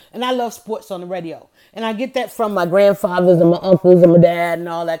junkie. And I love sports on the radio. And I get that from my grandfathers and my uncles and my dad and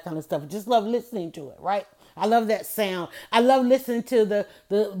all that kind of stuff. I just love listening to it, right? I love that sound. I love listening to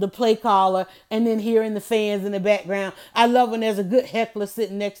the play caller and then hearing the fans in the background. I love when there's a good heckler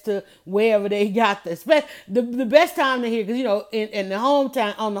sitting next to wherever they got this. The best time to hear, because in the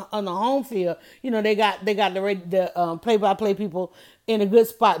hometown on the home field, they got the play-by-play people in a good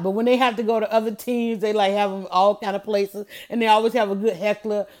spot. But when they have to go to other teams, they like have them all kind of places, and they always have a good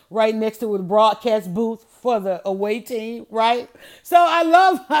heckler right next to the broadcast booth for the away team, right? So I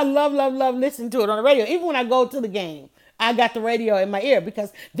love listening to it on the radio. Even when I go to the game, I got the radio in my ear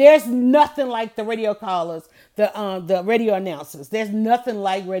because there's nothing like the radio callers, the radio announcers. There's nothing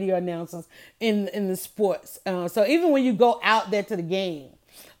like radio announcers in the sports. So even when you go out there to the game,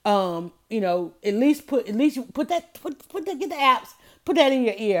 at least put that get the apps, put that in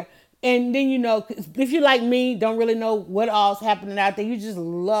your ear. And then, if you're like me, don't really know what all's happening out there. You just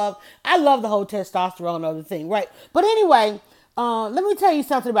I love the whole testosterone of the thing, right? But anyway, let me tell you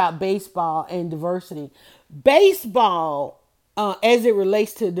something about baseball and diversity. Baseball, as it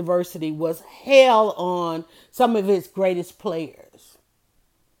relates to diversity, was hell on some of its greatest players.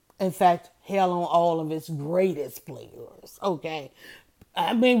 In fact, hell on all of its greatest players, okay?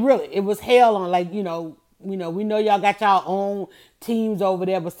 I mean, really, it was hell on, we know y'all got y'all own teams over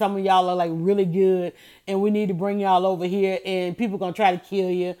there, but some of y'all are like really good, and we need to bring y'all over here, and people gonna try to kill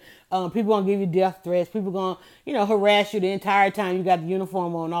you. People gonna give you death threats. People gonna, harass you the entire time you got the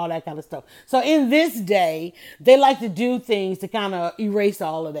uniform on, all that kind of stuff. So in this day, they like to do things to kind of erase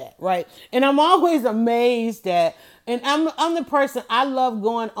all of that, right? And I'm always amazed that, and I'm the person, I love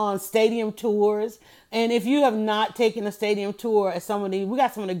going on stadium tours. And if you have not taken a stadium tour at we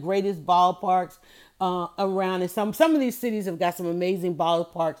got some of the greatest ballparks around, and some of these cities have got some amazing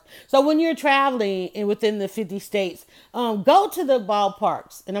ballparks. So when you're traveling within the 50 states, go to the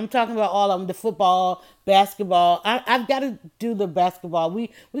ballparks, and I'm talking about all of them: the football, basketball. I've got to do the basketball.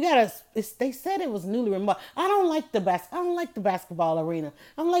 We got to. They said it was newly remodeled. I don't like the basketball arena.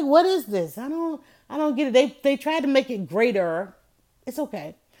 I'm like, what is this? I don't get it. They tried to make it greater. It's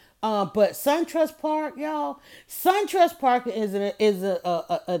okay. But SunTrust Park, y'all. SunTrust Park is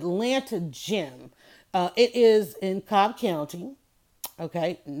a Atlanta gym. It is in Cobb County.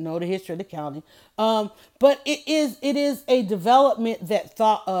 Okay, know the history of the county. But it is a development that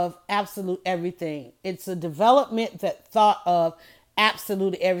thought of absolute everything. It's a development that thought of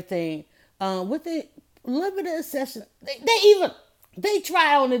absolute everything. With the limited exception, they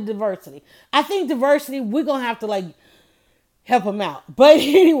try on the diversity. I think diversity, we're gonna have to like help them out. But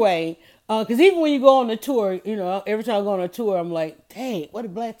anyway, because even when you go on a tour, every time I go on a tour, I'm like, dang, what a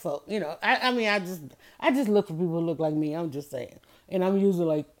black folk. I mean, I just look for people who look like me. I'm just saying, and I'm usually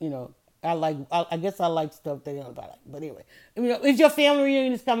like, I guess I like stuff they don't like. But anyway, if your family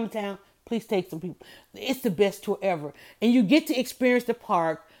reunion is coming to town, please take some people. It's the best tour ever, and you get to experience the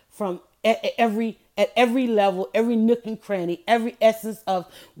park from at every level, every nook and cranny, every essence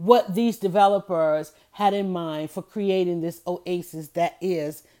of what these developers had in mind for creating this oasis that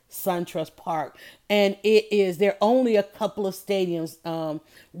is SunTrust Park. And there are only a couple of stadiums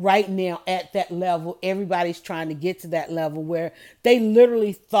right now at that level. Everybody's trying to get to that level where they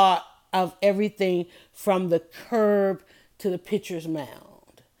literally thought of everything from the curb to the pitcher's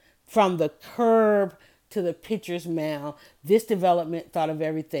mound. From the curb to the pitcher's mound, this development thought of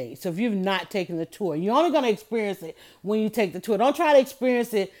everything. So if you've not taken the tour, you're only going to experience it when you take the tour. Don't try to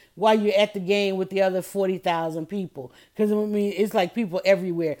experience it while you're at the game with the other 40,000 people. Because, I mean, it's like people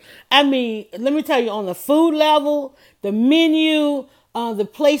everywhere. I mean, let me tell you, on the food level, the menu, the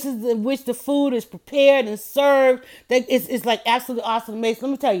places in which the food is prepared and served, it's like absolutely awesome, amazing.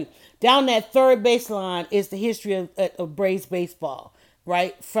 Let me tell you, down that third baseline is the history of Braves baseball,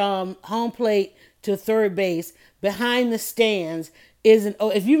 right? From home plate to third base, behind the stands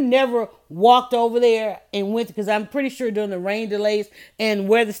if you've never walked over there and went, because I'm pretty sure during the rain delays and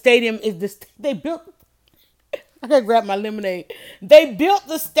where the stadium is, they built, I gotta grab my lemonade. They built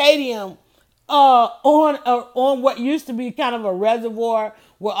the stadium on what used to be kind of a reservoir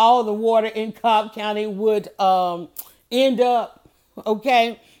where all the water in Cobb County would end up.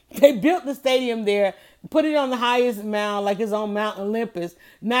 Okay, they built the stadium there, put it on the highest mound, like it's on Mount Olympus,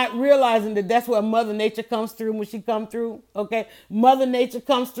 not realizing that that's where Mother Nature comes through when she come through. Okay, Mother Nature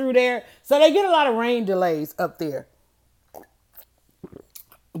comes through there, so they get a lot of rain delays up there.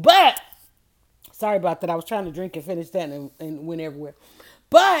 But sorry about that. I was trying to drink and finish that and went everywhere.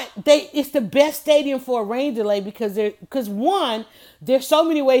 But it's the best stadium for a rain delay because one, there's so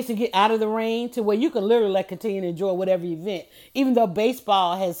many ways to get out of the rain to where you can literally like continue to enjoy whatever event, even though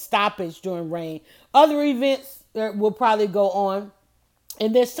baseball has stoppage during rain. Other events will probably go on,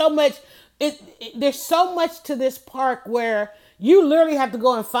 and there's so much. There's so much to this park where you literally have to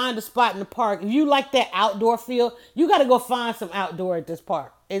go and find a spot in the park. If you like that outdoor feel, you got to go find some outdoor at this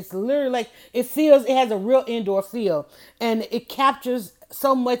park. It's literally like it has a real indoor feel, and it captures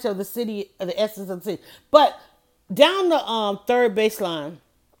so much of the city, of the essence of the city. But down the third baseline,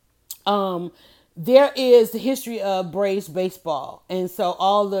 there is the history of Braves baseball, and so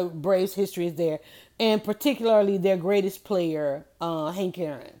all the Braves history is there, and particularly their greatest player, Hank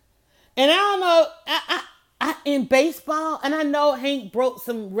Aaron. And I don't know, I in baseball, and I know Hank broke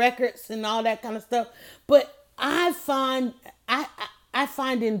some records and all that kind of stuff, but I find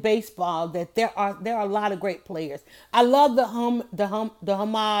in baseball that there are a lot of great players. I love the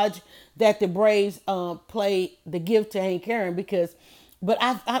homage that the Braves play to give to Hank Aaron but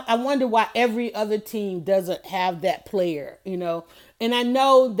I wonder why every other team doesn't have that player, And I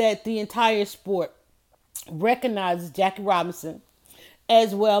know that the entire sport recognizes Jackie Robinson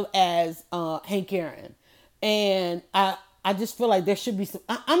as well as Hank Aaron. And I just feel like there should be some.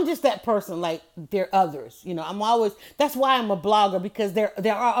 I'm just that person. Like there are others, That's why I'm a blogger, because there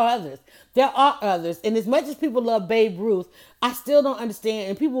are others. There are others, and as much as people love Babe Ruth, I still don't understand.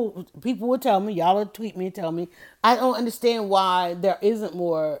 And people will tell me, y'all will tweet me and tell me, I don't understand why there isn't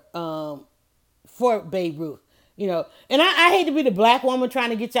more for Babe Ruth. And I hate to be the black woman trying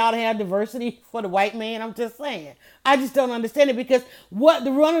to get y'all to have diversity for the white man. I'm just saying, I just don't understand it, because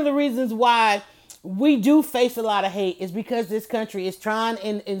one of the reasons why we do face a lot of hate is because this country is trying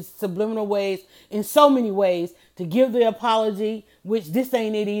in subliminal ways, in so many ways, to give the apology, which this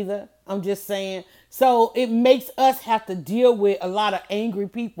ain't it either. I'm just saying. So it makes us have to deal with a lot of angry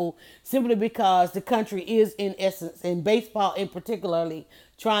people simply because the country is, in essence, and baseball in particularly,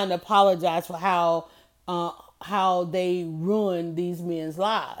 trying to apologize for how they ruined these men's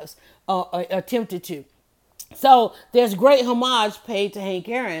lives, or attempted to. So there's great homage paid to Hank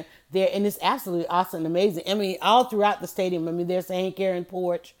Aaron there, and it's absolutely awesome and amazing. I mean, all throughout the stadium, there's a Hank Aaron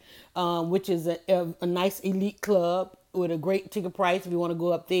porch, which is a nice elite club, with a great ticket price if you want to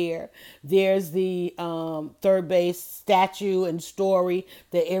go up there. There's the third base statue and story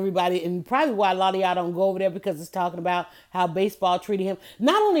that everybody, and probably why a lot of y'all don't go over there, because it's talking about how baseball treated him.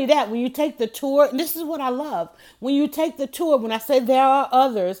 Not only that, when you take the tour, and this is what I love, when you take the tour, when I say there are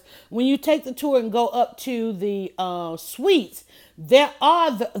others, when you take the tour and go up to the suites, there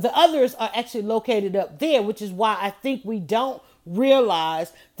are the others are actually located up there, which is why I think we don't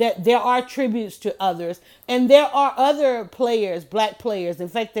realize that there are tributes to others, and there are other players, black players. In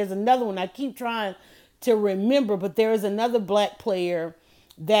fact, there's another one I keep trying to remember, but there is another black player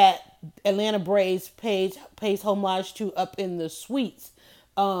that Atlanta Braves pays homage to up in the suites,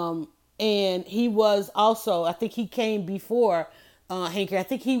 and he was also, I think he came before Hank. I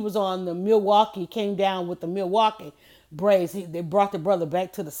think he was on the Milwaukee, came down with the Milwaukee Braves. They brought the brother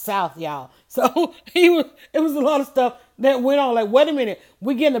back to the South, y'all. So it was a lot of stuff that went on. Like, wait a minute,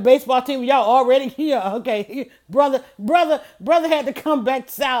 we getting a baseball team, y'all already here? Okay, brother had to come back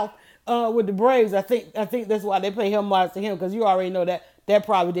south with the Braves. I think that's why they pay homage to him, because you already know that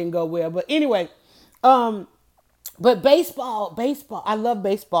probably didn't go well. But anyway, but baseball, I love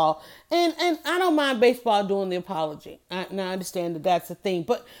baseball, and I don't mind baseball doing the apology. And I understand that that's a thing,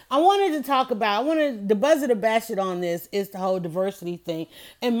 but I wanted to talk about, the buzz it or bash it on this is the whole diversity thing.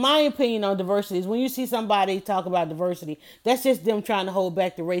 And my opinion on diversity is, when you see somebody talk about diversity, that's just them trying to hold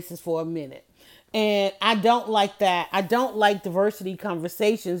back the racists for a minute. And I don't like that. I don't like diversity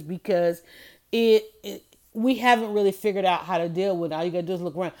conversations, because we haven't really figured out how to deal with it. All you gotta do is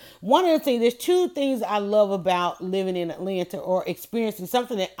look around. One of the things, there's two things I love about living in Atlanta, or experiencing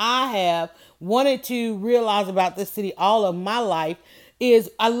something that I have wanted to realize about this city all of my life, is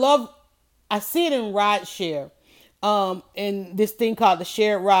I see it in ride share, and this thing called the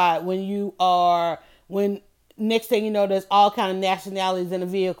shared ride, when next thing you know, there's all kind of nationalities in a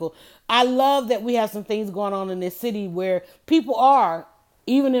vehicle. I love that we have some things going on in this city where people are,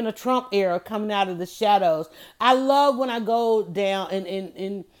 even in a Trump era, coming out of the shadows. I love when I go down,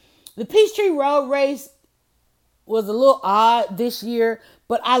 and the Peachtree Road race was a little odd this year,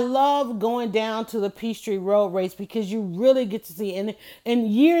 but I love going down to the Peachtree Road race, because you really get to see, and in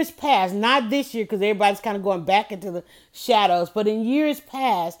years past, not this year because everybody's kind of going back into the shadows, but in years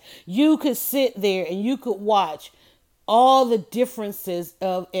past, you could sit there and you could watch all the differences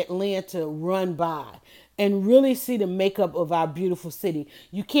of Atlanta run by, and really see the makeup of our beautiful city.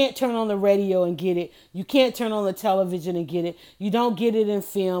 You can't turn on the radio and get it. You can't turn on the television and get it. You don't get it in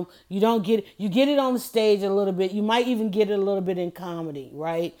film. You get it on the stage a little bit. You might even get it a little bit in comedy,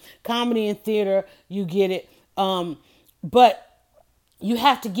 right? Comedy and theater, you get it. But you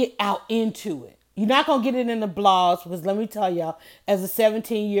have to get out into it. You're not going to get it in the blogs, because let me tell y'all, as a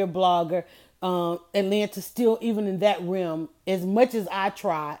 17-year blogger, Atlanta still, even in that realm, as much as I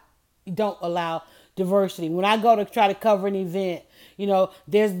try, don't allow diversity. When I go to try to cover an event,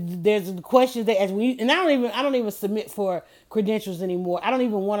 there's the questions that and I don't even submit for credentials anymore. I don't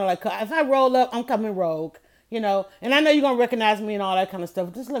even want to, if I roll up, I'm coming rogue, and I know you're gonna recognize me and all that kind of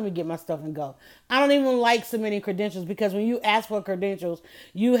stuff. Just let me get my stuff and go. I don't even like submitting credentials, because when you ask for credentials,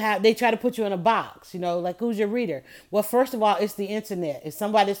 they try to put you in a box. Like, who's your reader? Well, first of all, it's the internet. If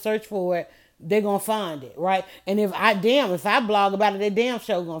somebody search for it, they're gonna find it, right? And if I blog about it, they damn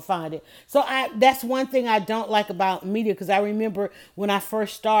sure gonna find it. So that's one thing I don't like about media, because I remember when I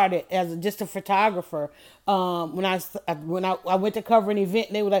first started as just a photographer, when I went to cover an event,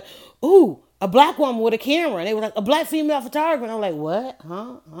 and they were like, "Ooh, a black woman with a camera," and they were like, "A black female photographer," and I'm like, "What?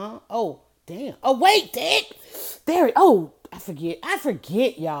 Huh? Oh, damn. Oh, wait, Dick. There. Oh, I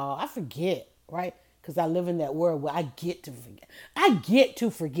forget, y'all. I forget, right?" Because I live in that world where I get to forget.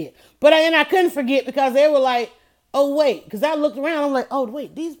 But I couldn't forget, because they were like, "Oh, wait." Because I looked around. I'm like, "Oh,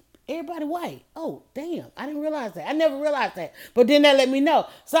 wait, everybody white. Oh, damn. I didn't realize that. I never realized that." But then that let me know.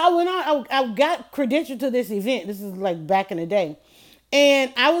 So I went on. I got credentialed to this event. This is like back in the day.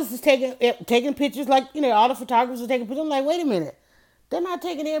 And I was just taking pictures, like, all the photographers were taking pictures. I'm like, wait a minute. They're not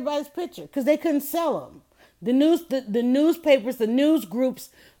taking everybody's picture, because they couldn't sell them. The newspapers, the news groups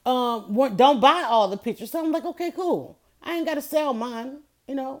don't buy all the pictures. So I'm like, okay, cool. I ain't got to sell mine.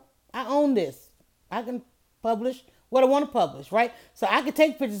 I own this. I can publish what I want to publish, right? So I can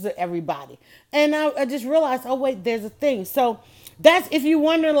take pictures of everybody. And I just realized, oh, wait, there's a thing. So that's, if you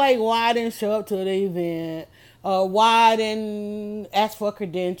wonder, like, why I didn't show up to the event, why I didn't ask for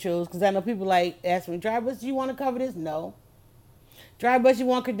credentials, because I know people like ask me, "Dry Bus, you want to cover this?" No. "Dry Bus, you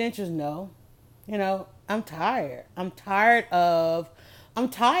want credentials?" No. I'm tired. I'm tired of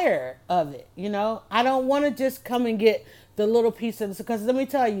it. I don't want to just come and get the little piece of this, because let me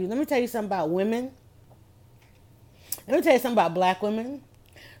tell you something about women. Let me tell you something about black women.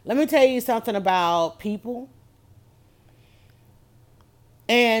 Let me tell you something about people.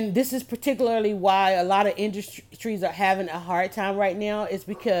 And this is particularly why a lot of industries are having a hard time right now, is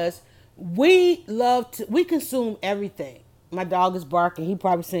because we consume everything. My dog is barking. He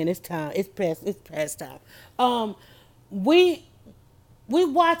probably saying it's past time. We we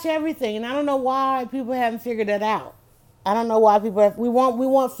watch everything, and I don't know why people haven't figured that out. I don't know why people we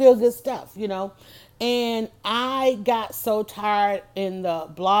want feel good stuff, you know. And I got so tired in the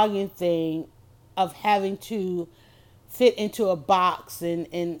blogging thing of having to fit into a box,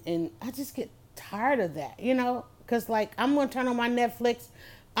 and I just get tired of that, you know, because like I'm gonna turn on my Netflix.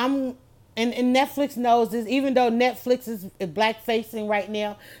 I'm and Netflix knows this, even though Netflix is black facing right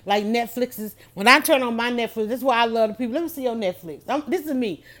now. Like Netflix is, when I turn on my Netflix, this is why I love the people. Let me see your Netflix. This is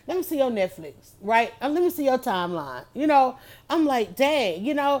me. Let me see your Netflix, right? Let me see your timeline. You know, I'm like, dang,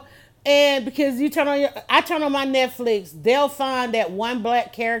 you know, and because I turn on my Netflix, they'll find that one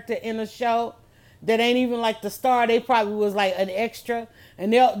black character in a show that ain't even like the star. They probably was like an extra,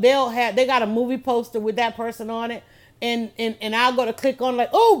 and they got a movie poster with that person on it, and I'll go to click on like,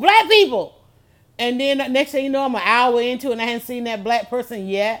 oh, black people, and then next thing you know, I'm an hour into it and I hadn't seen that black person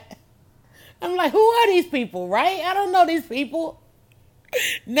yet. I'm like, who are these people, right? I don't know these people.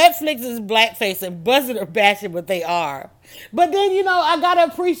 Netflix is blackface and buzzing or bashing, but they are. But then, you know, I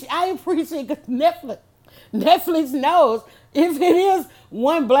appreciate because Netflix knows if it is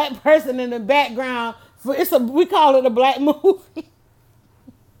one black person in the background, we call it a black movie.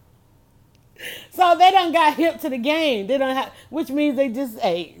 So they done got hip to the game. They don't have, which means they just,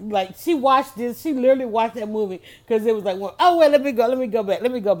 hey, like she watched this. She literally watched that movie because it was like, well, oh wait, let me go back.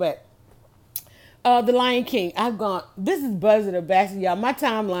 The Lion King. This is buzzing or bashing, y'all. My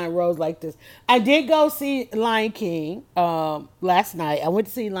timeline rose like this. I did go see Lion King last night. I went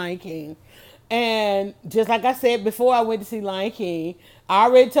to see Lion King. And just like I said before I went to see Lion King, I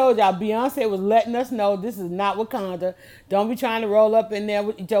already told y'all Beyonce was letting us know this is not Wakanda. Don't be trying to roll up in there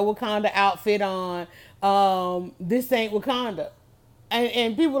with your Wakanda outfit on. This ain't Wakanda.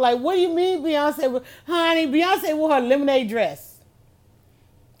 And people were like, what do you mean Beyonce? Honey, Beyonce wore her lemonade dress.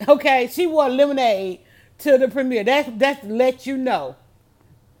 Okay, she wore lemonade to the premiere. That's to let you know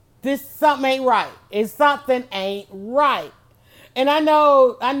this something ain't right. It's something ain't right. And I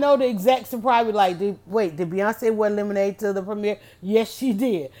know the execs are probably like, did Beyonce wear lemonade to the premiere? Yes, she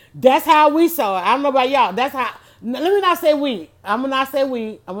did. That's how we saw it. I don't know about y'all. That's how. Let me not say we. I'm gonna not say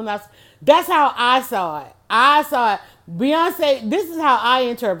we. That's how I saw it. I saw it. Beyonce. This is how I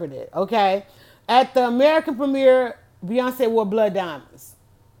interpret it. Okay, at the American premiere, Beyonce wore blood diamonds.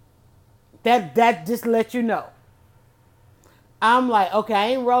 That just let you know. I'm like, okay, I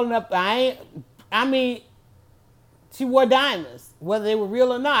ain't rolling up. I mean, she wore diamonds, whether they were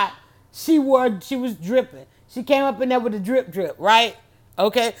real or not. She was dripping. She came up in there with a drip, right?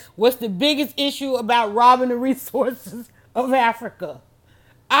 Okay. What's the biggest issue about robbing the resources of Africa?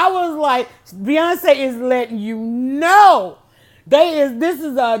 I was like, Beyonce is letting you know. This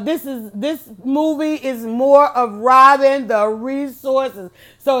movie is more of robbing the resources.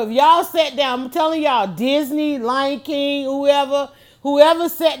 So if y'all sat down, I'm telling y'all, Disney, Lion King, whoever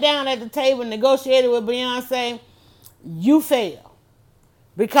sat down at the table and negotiated with Beyonce, you fail.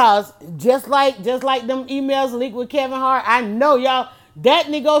 Because just like them emails leaked with Kevin Hart, I know y'all, that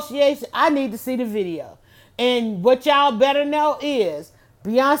negotiation, I need to see the video. And what y'all better know is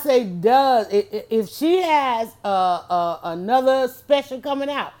Beyonce does, if she has another special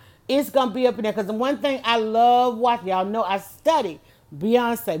coming out, it's going to be up in there. Because the one thing I love watching, y'all know I study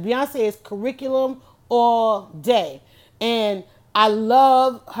Beyonce. Beyonce is curriculum all day. And I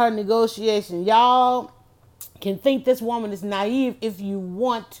love her negotiation. Y'all can think this woman is naive if you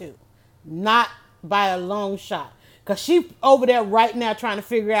want to. Not by a long shot. Because she over there right now trying to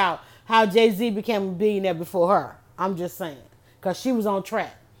figure out how Jay-Z became a billionaire before her. I'm just saying. Because she was on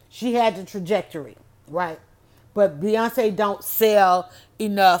track. She had the trajectory, right? But Beyonce don't sell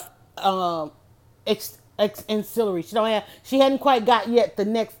enough ancillary. She hadn't quite got yet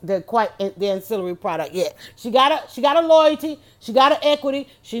the ancillary product yet. She got a loyalty. She got an equity.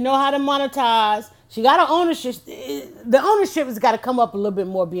 She know how to monetize. She got an ownership. The ownership has got to come up a little bit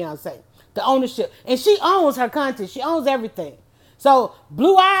more, Beyonce. The ownership. And she owns her content. She owns everything. So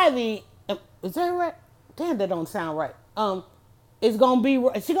Blue Ivy, is that right? Damn, that don't sound right. It's gonna be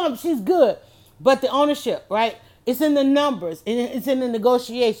she's good, but the ownership, right? It's in the numbers and it's in the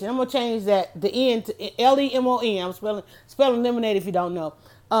negotiation. I'm gonna change that the N to LEMON. I'm spelling lemonade if you don't know.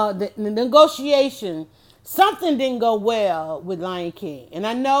 The negotiation. Something didn't go well with Lion King, and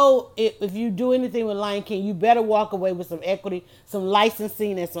I know if you do anything with Lion King, you better walk away with some equity, some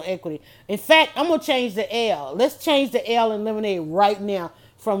licensing, and some equity. In fact, I'm gonna change the L. Let's change the L in lemonade right now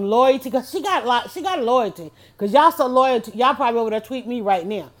from loyalty, because she got loyalty. Because y'all so loyal, y'all probably over there tweet me right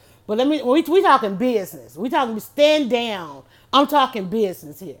now. But we talking business. We talking stand down. I'm talking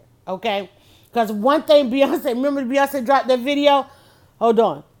business here, okay? Because one thing Beyonce, remember Beyonce dropped that video? Hold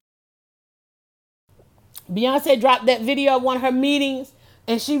on. Beyonce dropped that video at one of her meetings,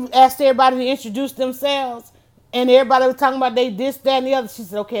 and she asked everybody to introduce themselves, and everybody was talking about they this, that, and the other. She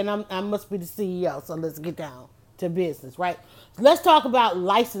said, okay, and I must be the CEO, so let's get down to business, right? So let's talk about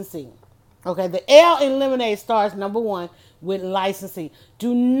licensing. Okay, the L in Lemonade starts number one with licensing.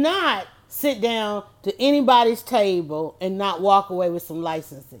 Do not sit down to anybody's table and not walk away with some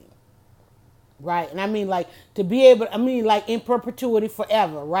licensing. Right? And I mean like to be able, I mean like in perpetuity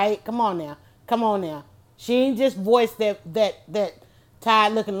forever, right? Come on now. Come on now. She ain't just voiced that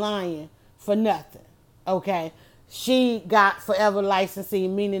tired looking lion for nothing. Okay? She got forever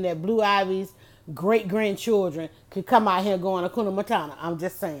licensing, meaning that Blue Ivy's great grandchildren could come out here going Hakuna Matata. I'm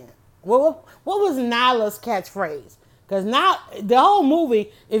just saying. What was Nyla's catchphrase? Because now the whole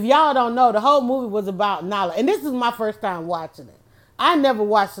movie, if y'all don't know, the whole movie was about Nyla. And this is my first time watching it. I never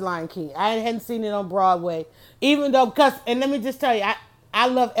watched The Lion King. I hadn't seen it on Broadway. Even though, and let me just tell you, I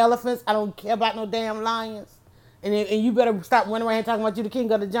love elephants. I don't care about no damn lions. And you better stop running around here talking about you the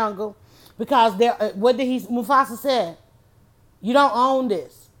king of the jungle. Because what did Mufasa said? You don't own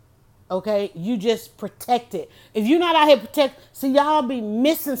this. Okay? You just protect it. If you're not out here see, y'all be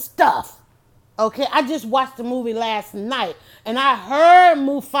missing stuff. Okay? I just watched the movie last night. And I heard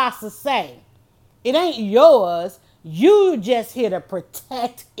Mufasa say, it ain't yours. You just here to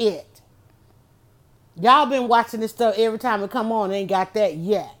protect it. Y'all been watching this stuff every time it come on. Ain't got that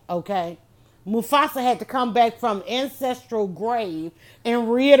yet, okay? Mufasa had to come back from ancestral grave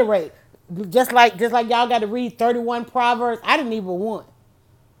and reiterate. Just like y'all got to read 31 Proverbs. I didn't even want.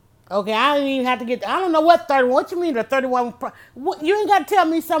 Okay, I didn't even have to get. I don't know what 31. What you mean the 31? You ain't got to tell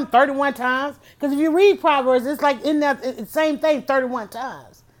me something 31 times. Because if you read Proverbs, it's like in that same thing 31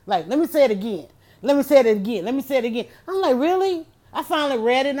 times. Like, let me say it again. Let me say it again. Let me say it again. I'm like, really? I finally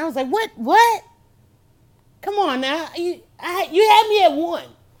read it and I was like, what? Come on now. You had me at 1.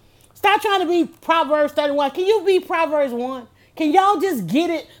 Stop trying to be Proverbs 31. Can you be Proverbs 1? Can y'all just get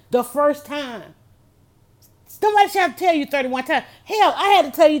it the first time? Somebody should have to tell you 31 times. Hell, I had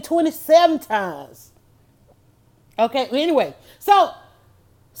to tell you 27 times. Okay, anyway. So,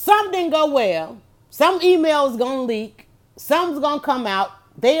 something didn't go well. Some emails going to leak. Something's going to come out.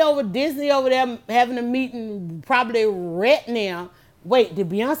 Disney over there having a meeting probably right now. Wait, did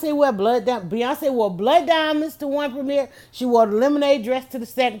Beyonce wear blood diamonds? Beyonce wore blood diamonds to one premiere. She wore the lemonade dress to the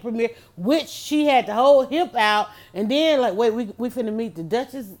second premiere, which she had the whole hip out. And then like, wait, we finna meet the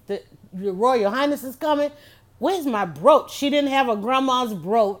Duchess, the Royal Highness is coming. Where's my brooch? She didn't have a grandma's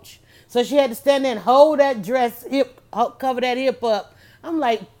brooch. So she had to stand there and hold that dress, cover that hip up. I'm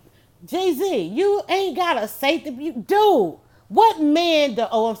like, Jay-Z, you ain't got a safety, dude. What man,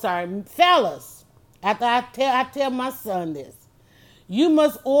 fellas, after I tell my son this, you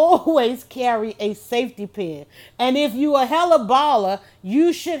must always carry a safety pin. And if you a hella baller,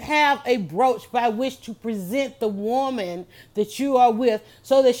 you should have a brooch by which to present the woman that you are with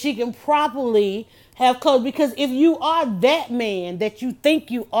so that she can properly have clothes. Because if you are that man that you think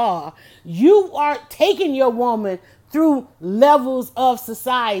you are taking your woman through levels of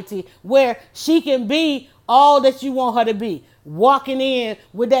society where she can be all that you want her to be. Walking in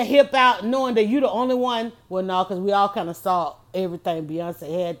with that hip out, knowing that you the only one. Well, no, because we all kind of saw everything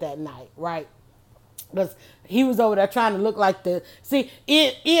Beyonce had that night, right? Because he was over there trying to look like if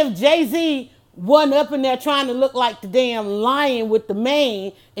Jay-Z wasn't up in there trying to look like the damn lion with the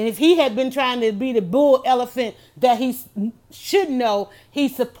mane, and if he had been trying to be the bull elephant that he should know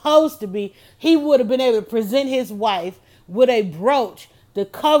he's supposed to be, he would have been able to present his wife with a brooch to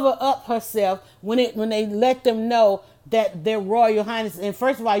cover up herself when they let them know that they're Royal Highness. And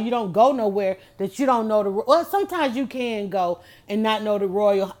first of all, you don't go nowhere that you don't know well, sometimes you can go and not know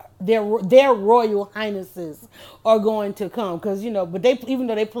their Royal Highnesses are going to come. Because, but even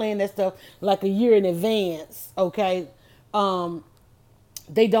though they playing that stuff like a year in advance, okay,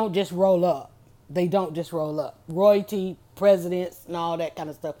 they don't just roll up. They don't just roll up. Royalty, presidents, and all that kind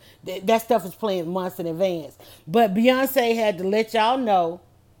of stuff. That stuff is playing months in advance. But Beyonce had to let y'all know,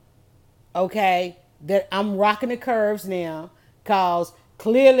 okay, that I'm rocking the curves now, cause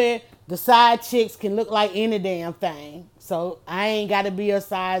clearly the side chicks can look like any damn thing. So I ain't got to be a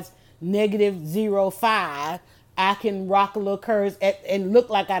size -0.5. I can rock a little curves and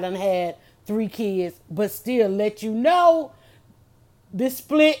look like I done had 3 kids, but still let you know the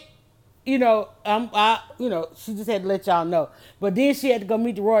split, she just had to let y'all know. But then she had to go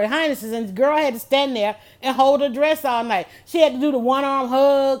meet the Royal Highnesses, and the girl had to stand there and hold her dress all night. She had to do the one arm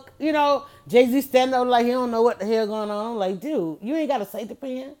hug. Jay-Z standing there like he don't know what the hell going on. I'm like, dude, you ain't got a safety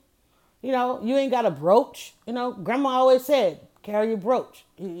pin. You ain't got a brooch. Grandma always said, carry your brooch.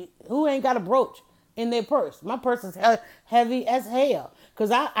 Who ain't got a brooch in their purse? My purse is heavy as hell. Because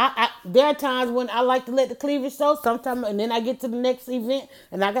there are times when I like to let the cleavage show sometimes, and then I get to the next event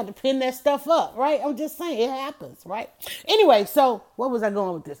and I got to pin that stuff up, right? I'm just saying, it happens, right? Anyway, so what was I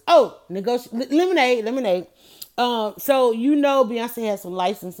going with this? Oh, Lemonade. So Beyonce has some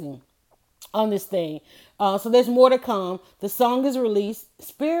licensing on this thing. So there's more to come. The song is released.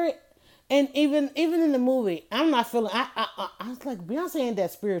 Spirit. And even in the movie, I'm not feeling. I was like, Beyonce ain't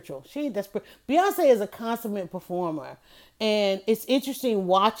that spiritual. She ain't that spiritual. Beyonce is a consummate performer, and it's interesting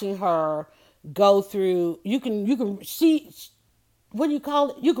watching her go through. You can what do you call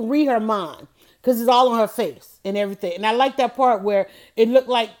it? You can read her mind because it's all on her face and everything. And I like that part where it looked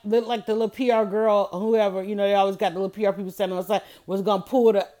like the little PR girl or whoever. They always got the little PR people standing on the side was gonna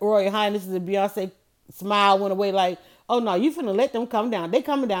pull the Royal Highnesses, and Beyonce smile went away like, oh no, you finna let them come down. They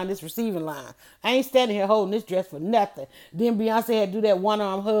coming down this receiving line. I ain't standing here holding this dress for nothing. Then Beyonce had to do that one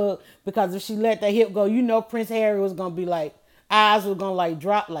arm hug because if she let that hip go, Prince Harry was gonna be like, eyes was gonna like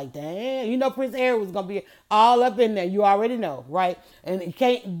drop like, damn. Prince Harry was gonna be all up in there. You already know, right? And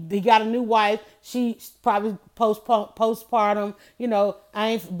he got a new wife. She probably postpartum.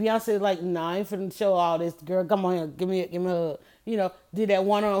 Beyonce like, nah, I ain't finna show all this. Girl, come on here, give me a hug. Did that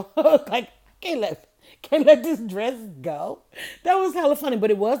one arm hug like, can't let this dress go. That was hella funny, but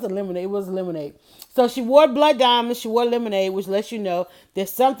it was a lemonade. It was a lemonade. So she wore Blood Diamonds. She wore lemonade, which lets you know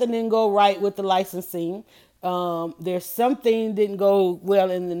there's something didn't go right with the licensing. There's something didn't go well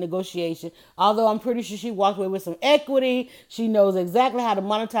in the negotiation. Although I'm pretty sure she walked away with some equity. She knows exactly how to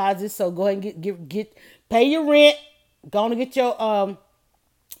monetize this. So go ahead and pay your rent. Go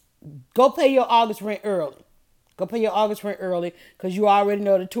pay your August rent early. Go pay your August rent early because you already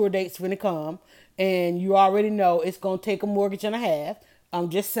know the tour date's when it come. And you already know it's going to take a mortgage and a half. I'm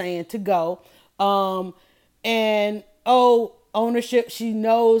just saying to go. Ownership, she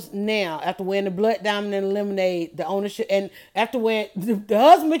knows now after wearing the Blood Diamond and Lemonade, the ownership. And after when the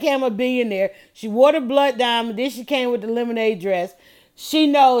husband became a billionaire, she wore the Blood Diamond. Then she came with the Lemonade dress. She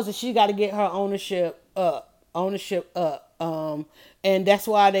knows that she got to get her ownership up. And that's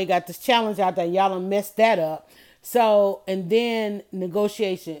why they got this challenge out there. Y'all done messed that up. So, and then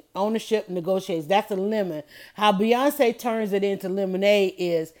negotiation, ownership negotiates. That's a lemon. How Beyonce turns it into lemonade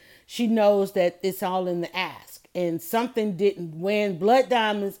is she knows that it's all in the ask. And something didn't, when Blood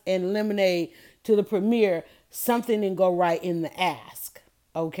Diamonds and Lemonade to the premiere, something didn't go right in the ask.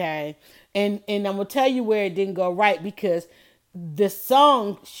 Okay. And I'm going to tell you where it didn't go right because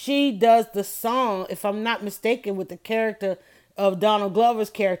she does the song, if I'm not mistaken, with the character of Donald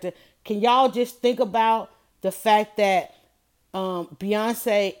Glover's character. Can y'all just think about the fact that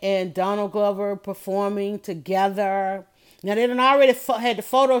Beyonce and Donald Glover performing together? Now, they done already had to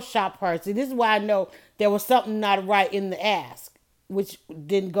Photoshop her. See, this is why I know there was something not right in the ask, which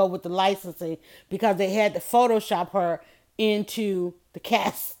didn't go with the licensing, because they had to Photoshop her into the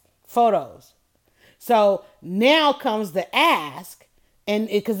cast photos. So now comes the ask, and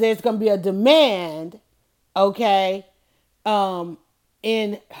because there's going to be a demand, okay,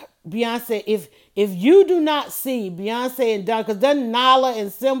 in Beyonce, if you do not see Beyonce and Don, because then Nala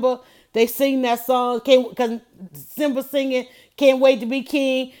and Simba, they sing that song, because Simba singing Can't Wait to Be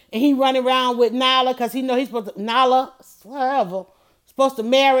King, and he running around with Nala because he know he's supposed to, Nala, whatever, supposed to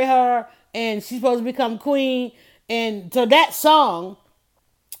marry her, and she's supposed to become queen. And so that song,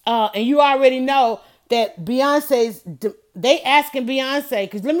 and you already know that they asking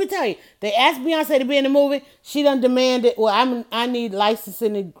Beyonce, because let me tell you, they asked Beyonce to be in the movie. She done demanded, well, I need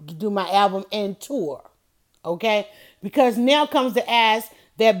licensing to do my album and tour. Okay? Because now comes the ask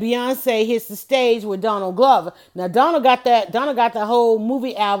that Beyonce hits the stage with Donald Glover. Now, Donald got that whole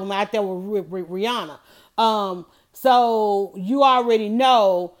movie album out there with Rihanna. So you already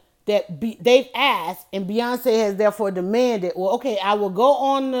know that they've asked, and Beyonce has therefore demanded, well, okay, I will go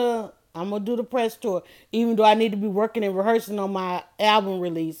on I'm going to do the press tour, even though I need to be working and rehearsing on my album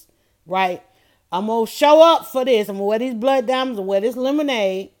release, right? I'm going to show up for this. I'm going to wear these Blood Diamonds and wear this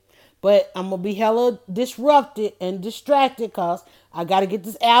lemonade, but I'm going to be hella disrupted and distracted because I got to get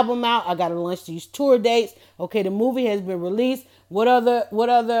this album out. I got to launch these tour dates. Okay, the movie has been released. What other,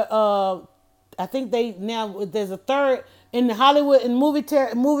 I think there's a third in the Hollywood and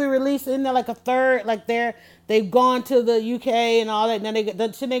movie release. Isn't there like a third, like they've gone to the UK and all that. Now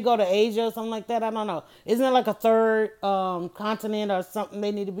shouldn't they go to Asia or something like that? I don't know. Isn't there like a third continent or something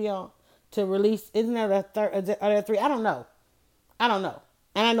they need to be on? to release. Isn't there a third? Are there three? I don't know. And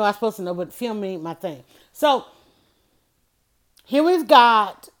I know I'm supposed to know, but film ain't my thing. So here we've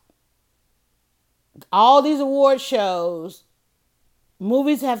got all these award shows.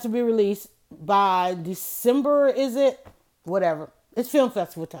 Movies have to be released by December, is it? Whatever. It's film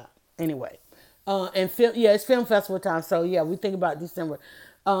festival time. Anyway. It's film festival time. So yeah, we think about December.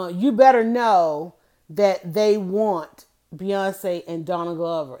 You better know that they want Beyonce and Donald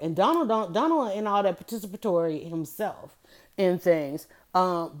Glover. And Donald and all that participatory himself in things.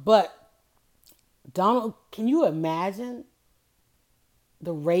 But Donald, can you imagine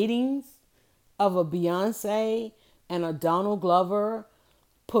the ratings of a Beyonce and a Donald Glover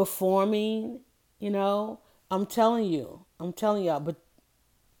performing? I'm telling y'all, but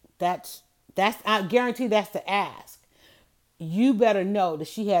that's I guarantee that's the ask. You better know that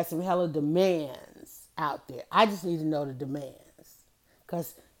she has some hella demands out there. I just need to know the demands.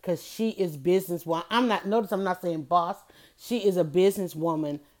 Cause she is businesswoman. I'm not saying boss. She is a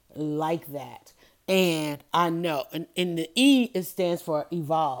businesswoman like that. And I know, and the E, it stands for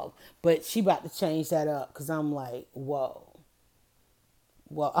evolve, but she about to change that up because I'm like, whoa.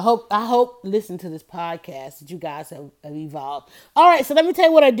 Well, I hope listen to this podcast that you guys have evolved. All right, so let me tell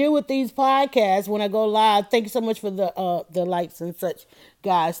you what I do with these podcasts when I go live. Thank you so much for the likes and such,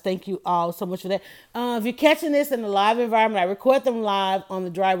 guys. Thank you all so much for that. If you're catching this in a live environment, I record them live on the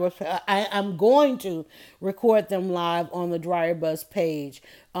Dryer Buzz. I'm going to record them live on the Dryer Buzz page.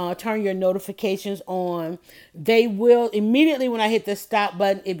 Turn your notifications on. They will immediately when I hit the stop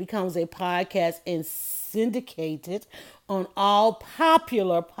button, it becomes a podcast and syndicated on all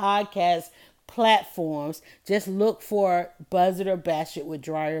popular podcast platforms. Just look for Buzz It or Bash It with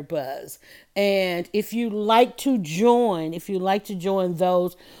Dryer Buzz. And if you like to join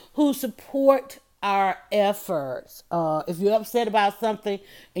those who support our efforts, if you're upset about something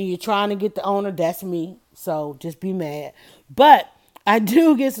and you're trying to get the owner, that's me. So just be mad. But I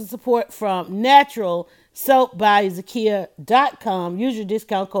do get some support from Natural Soap by Zakia.com. Use your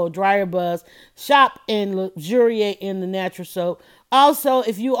discount code DryerBuzz. Shop and luxuriate in the natural soap. Also,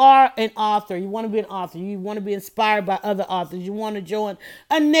 if you are an author, you want to be an author, you want to be inspired by other authors, you want to join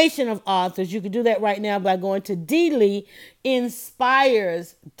a nation of authors, you can do that right now by going to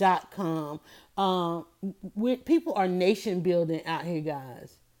DLeeInspires.com. People are nation building out here,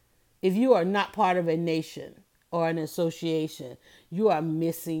 guys. If you are not part of a nation or an association, you are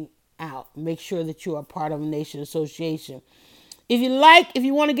missing out. Make sure that you are part of a nation association. If you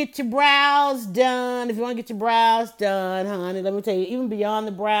want to get your brows done, honey, let me tell you, even beyond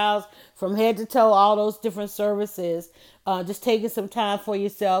the brows, from head to toe, all those different services, just taking some time for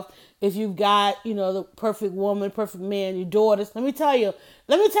yourself. If you've got, the perfect woman, perfect man, your daughters, let me tell you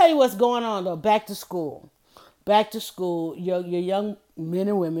what's going on though. Back to school, your young men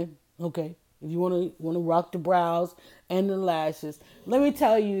and women, okay? If you want to rock the brows and the lashes, let me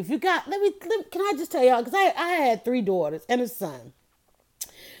tell you, if you got, can I just tell y'all, because I had 3 daughters and a son,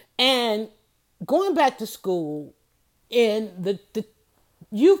 and going back to school, and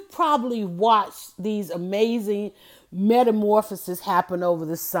you've probably watched these amazing metamorphoses happen over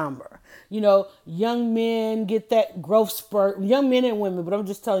the summer. Young men get that growth spurt, young men and women, but I'm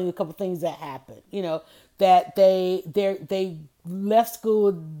just telling you a couple things that happen, that they left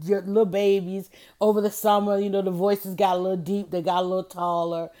school, little babies over the summer, the voices got a little deep, they got a little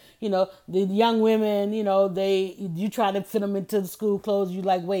taller, the young women, you try to fit them into the school clothes, you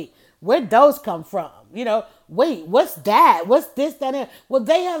like, wait, where'd those come from? Wait, what's that? What's this, that, and that? Well,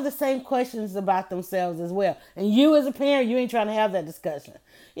 they have the same questions about themselves as well. And you as a parent, you ain't trying to have that discussion.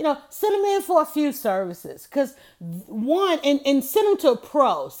 Send them in for a few services. Because and send them to a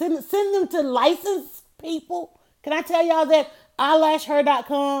pro. Send them to licensed people. Can I tell y'all that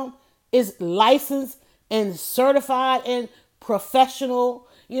eyelashher.com is licensed and certified and professional?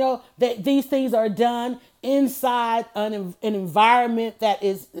 That these things are done inside an environment that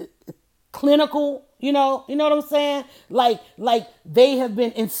is clinical, you know what I'm saying? Like they have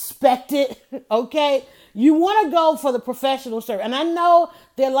been inspected, okay? You want to go for the professional service. And I know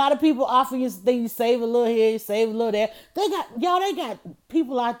there are a lot of people offering you things, you save a little here, you save a little there. They got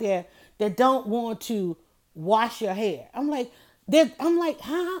people out there that don't want to wash your hair. I'm like,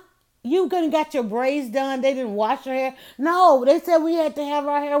 huh? You gonna got your braids done? They didn't wash your hair? No, they said we had to have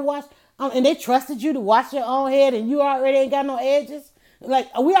our hair washed. And they trusted you to wash your own head and you already ain't got no edges?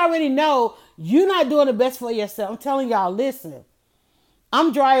 Like, we already know you're not doing the best for yourself. I'm telling y'all, listen.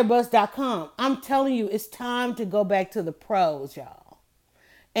 I'm DryerBuzz.com. I'm telling you, it's time to go back to the pros, y'all.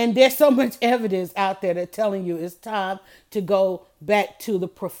 And there's so much evidence out there that telling you it's time to go back to the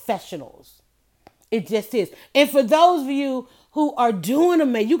professionals. It just is. And for those of you who are doing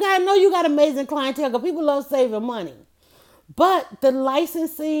amazing. You gotta know you got amazing clientele because people love saving money. But the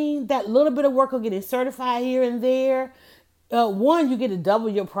licensing, that little bit of work of getting certified here and there, one, you get to double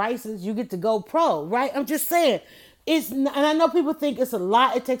your prices. You get to go pro, right? I'm just saying. And I know people think it's a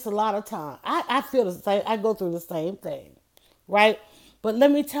lot. It takes a lot of time. I feel the same. I go through the same thing, right? But let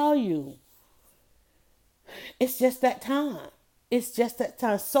me tell you, it's just that time. It's just that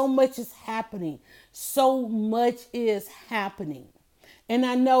time. So much is happening. So much is happening. And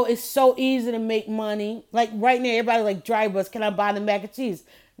I know it's so easy to make money. Like right now, everybody like, Dry Buzz, can I buy the mac and cheese?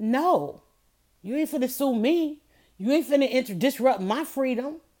 No. You ain't finna sue me. You ain't finna disrupt my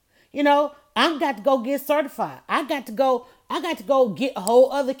freedom. You know, I've got to go get certified. I got to go get a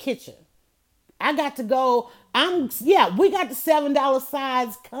whole other kitchen. I got to go, we got the $7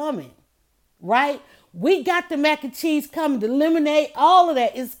 sides coming, right? We got the mac and cheese coming. The lemonade, all of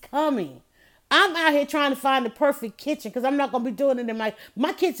that is coming. I'm out here trying to find the perfect kitchen because I'm not going to be doing it in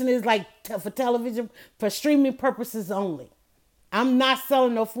my kitchen is like for television, for streaming purposes only. I'm not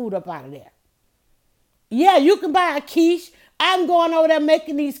selling no food up out of there. Yeah, you can buy a quiche. I'm going over there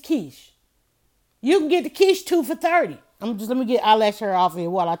making these quiche. You can get the quiche 2 for $30. Let me get eyelash hair off here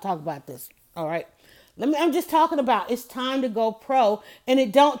while I talk about this. All right. I'm just talking about it's time to go pro, and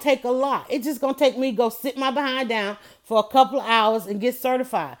it don't take a lot. It's just gonna take me to go sit my behind down for a couple of hours and get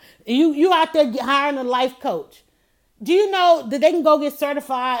certified. You out there hiring a life coach. Do you know that they can go get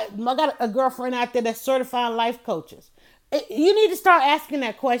certified? I got a girlfriend out there that's certifying life coaches. You need to start asking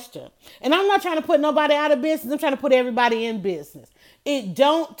that question. And I'm not trying to put nobody out of business. I'm trying to put everybody in business. It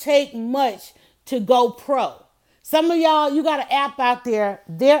don't take much to go pro. Some of y'all, you got an app out there.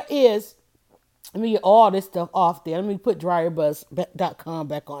 There is. Let me get all this stuff off there. Let me put dryerbuzz.com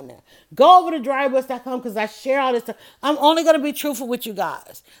back on there. Go over to dryerbuzz.com because I share all this stuff. I'm only going to be truthful with you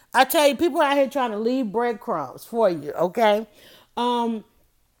guys. I tell you, people out here trying to leave breadcrumbs for you, okay?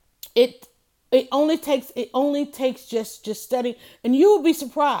 It only takes just studying. And you will be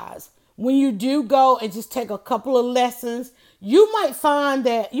surprised when you do go and just take a couple of lessons. You might find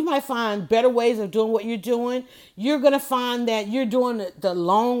better ways of doing what you're doing. You're going to find that you're doing it the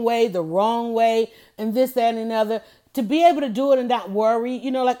long way, the wrong way, and this, that, and another. To be able to do it and not worry,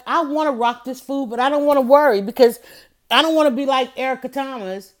 like I want to rock this food, but I don't want to worry because I don't want to be like Erica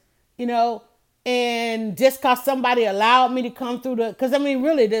Thomas, and just because somebody allowed me to come through because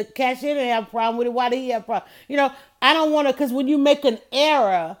really the cashier didn't have a problem with it. Why did he have a problem? I don't want to, because when you make an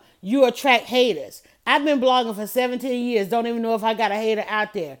error, you attract haters. I've been blogging for 17 years. Don't even know if I got a hater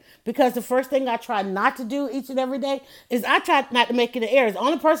out there. Because the first thing I try not to do each and every day is I try not to make any errors. The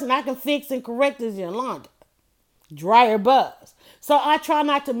only person I can fix and correct is Yolanda. Dryer Buzz. So I try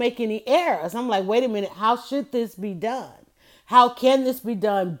not to make any errors. I'm like, wait a minute. How should this be done? How can this be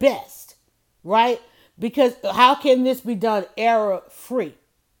done best? Right? Because how can this be done error-free?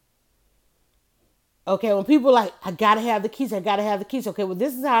 Okay, when people are like, I got to have the keys. Okay, well,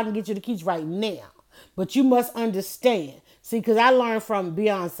 this is how I can get you the keys right now. But you must understand. See, because I learned from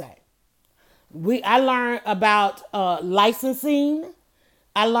Beyonce. I learned about licensing.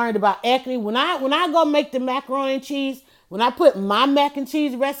 I learned about equity. When I go make the macaroni and cheese, when I put my mac and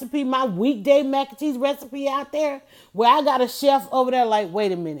cheese recipe, my weekday mac and cheese recipe out there, where I got a chef over there like,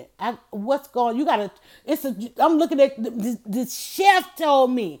 wait a minute, what's going? I'm looking at the chef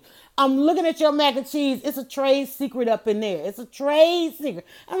told me. I'm looking at your mac and cheese. It's a trade secret up in there. It's a trade secret.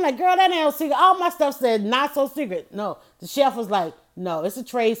 I'm like, girl, that ain't no secret. All my stuff said not so secret. No, the chef was like, no, it's a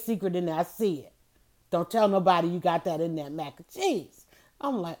trade secret in there. I see it. Don't tell nobody you got that in that mac and cheese.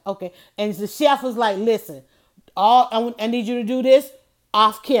 I'm like, okay. And the chef was like, listen, I need you to do this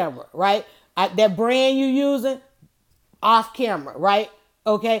off camera, right? That brand you using, off camera, right?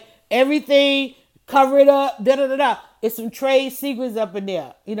 Okay. Everything, cover it up, da-da-da-da. It's some trade secrets up in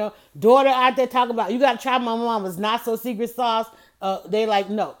there. Daughter out there talking about, you got to try my mama's not so secret sauce. They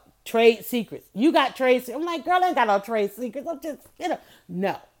like, no, trade secrets. You got trade secrets. I'm like, girl, I ain't got no trade secrets. I'm just,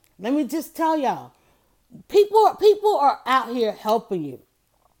 no. Let me just tell y'all. People are out here helping you.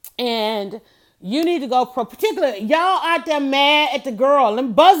 And you need to go pro. Particularly, y'all out there mad at the girl. Let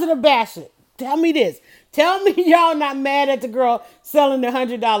me buzz it or bash it. Tell me this. Tell me y'all not mad at the girl selling the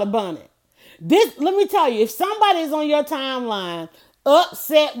 $100 bonnet. Let me tell you, if somebody is on your timeline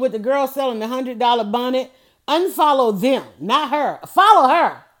upset with the girl selling the $100 bonnet, unfollow them, not her. Follow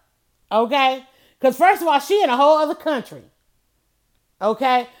her, okay? Because first of all, she in a whole other country,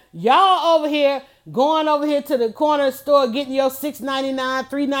 okay? Y'all over here, going over here to the corner store, getting your $6.99,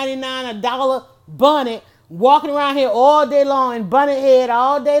 $3.99, $1 bonnet, walking around here all day long in bonnet head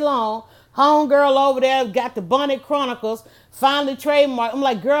all day long. Homegirl over there got the Bonnet Chronicles, finally trademarked. I'm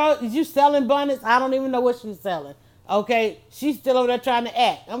like, girl, is you selling bonnets? I don't even know what she's selling. Okay, she's still over there trying to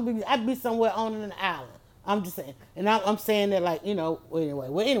act. I'd be somewhere on an island. I'm just saying, and I'm saying that like anyway.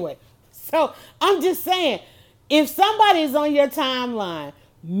 Well, anyway, so I'm just saying, if somebody is on your timeline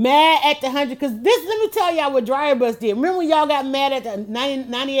mad at the 100, because this, let me tell y'all what Dryer Bus did. Remember when y'all got mad at the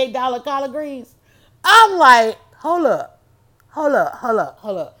 $98 collard greens? I'm like, hold up.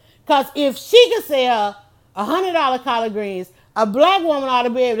 Because if she could sell $100 collard greens, a black woman ought to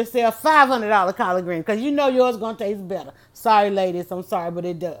be able to sell $500 collard greens, because you know yours going to taste better. Sorry, ladies. I'm sorry, but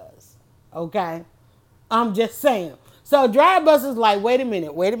it does. Okay? I'm just saying. So Dryer Bus is like, wait a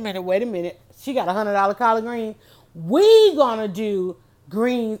minute. She got $100 collard greens. We going to do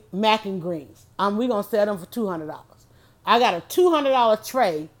green mac and greens. We going to sell them for $200. I got a $200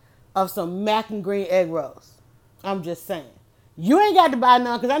 tray of some mac and green egg rolls. I'm just saying. You ain't got to buy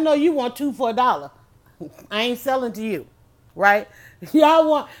none, because I know you want two for $1. I ain't selling to you, right?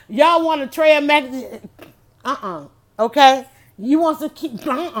 Y'all want a tray of mac? Okay. You want to keep?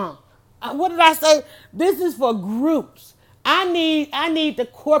 What did I say? This is for groups. I need the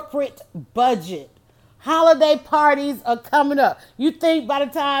corporate budget. Holiday parties are coming up. You think by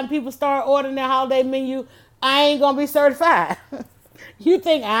the time people start ordering their holiday menu, I ain't gonna be certified? You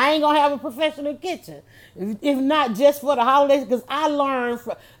think I ain't gonna have a professional kitchen? If not just for the holidays, because I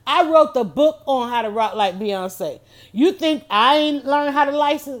wrote the book on how to rock like Beyonce. You think I ain't learned how to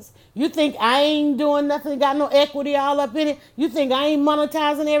license? You think I ain't doing nothing, got no equity all up in it? You think I ain't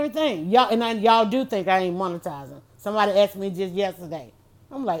monetizing everything? Y'all do think I ain't monetizing. Somebody asked me just yesterday.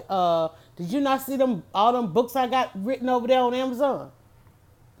 I'm like, did you not see all them books I got written over there on Amazon?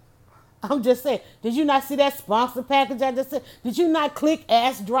 I'm just saying, did you not see that sponsor package I just said? Did you not click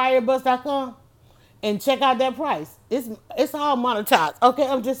AskDryerBus.com and check out that price? It's all monetized. Okay,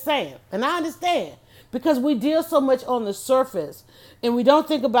 I'm just saying. And I understand. Because we deal so much on the surface and we don't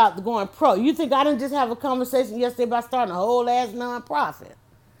think about going pro. You think I didn't just have a conversation yesterday about starting a whole ass nonprofit?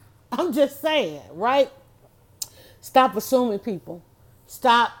 I'm just saying, right? Stop assuming, people.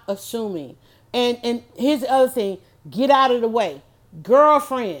 Stop assuming. And here's the other thing. Get out of the way.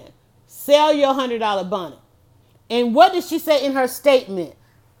 Girlfriend, sell your $100 bonnet. And what did she say in her statement?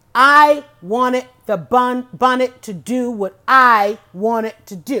 I wanted the bonnet to do what I wanted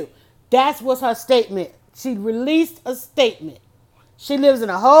to do. That's what's her statement. She released a statement. She lives in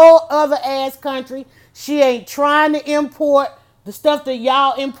a whole other ass country. She ain't trying to import the stuff that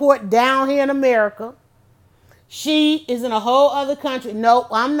y'all import down here in America. She is in a whole other country. Nope,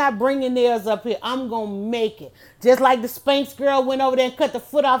 I'm not bringing theirs up here. I'm going to make it. Just like the Spanx girl went over there and cut the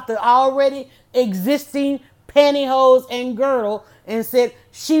foot off the already existing pantyhose and girdle and said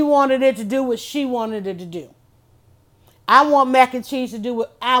she wanted it to do what she wanted it to do. I want mac and cheese to do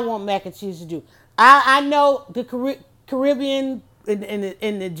what I want mac and cheese to do. I know the Caribbean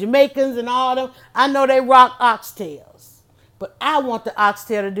and the Jamaicans and all of them, I know they rock oxtails. But I want the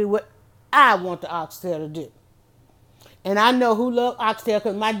oxtail to do what I want the oxtail to do. And I know who love oxtail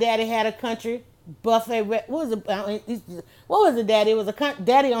because my daddy had a country buffet. What was it, Daddy? It was a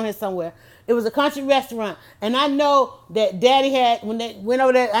daddy on here somewhere. It was a country restaurant. And I know that Daddy had, when they went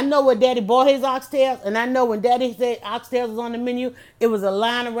over there, I know where Daddy bought his oxtails. And I know when Daddy said oxtails was on the menu, it was a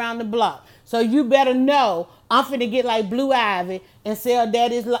line around the block. So you better know I'm finna get like Blue Ivy and sell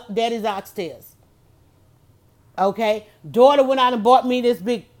Daddy's oxtails. Okay? Daughter went out and bought me this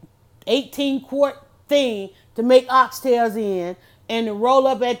big 18-quart thing to make oxtails in and to roll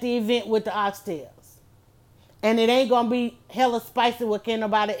up at the event with the oxtails. And it ain't going to be hella spicy where can't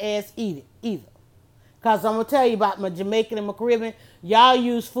nobody else eat it either. Because I'm going to tell you about my Jamaican and my Caribbean. Y'all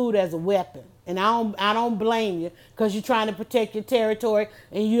use food as a weapon. And I don't blame you because you're trying to protect your territory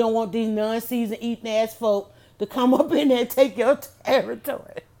and you don't want these non-seasoned eating ass folk to come up in there and take your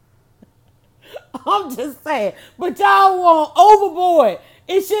territory. I'm just saying. But y'all want overboard.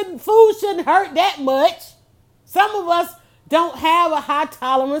 Food shouldn't hurt that much. Some of us don't have a high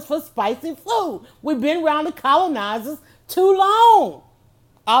tolerance for spicy food. We've been around the colonizers too long.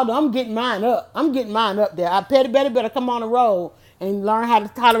 Although I'm getting mine up. There. I better come on the road and learn how to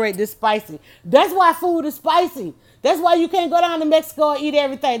tolerate this spicy. That's why food is spicy. That's why you can't go down to Mexico and eat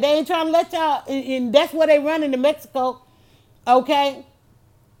everything. They ain't trying to let y'all, and that's where they run into Mexico. Okay?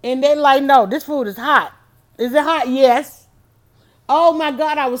 And they're like, no, this food is hot. Is it hot? Yes. Oh my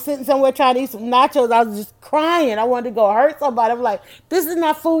God, I was sitting somewhere trying to eat some nachos. I was just crying. I wanted to go hurt somebody. I'm like, this is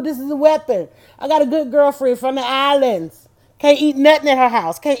not food. This is a weapon. I got a good girlfriend from the islands. Can't eat nothing at her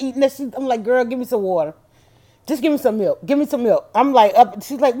house. Can't eat nothing. I'm like, girl, give me some water. Just give me some milk. Give me some milk. I'm like,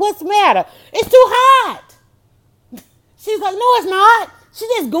 she's like, what's the matter? It's too hot. She's like, no, it's not. She's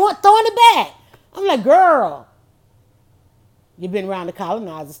just throwing it back. I'm like, girl, you've been around the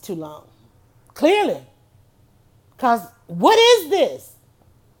colonizers too long. Clearly. Because what is this?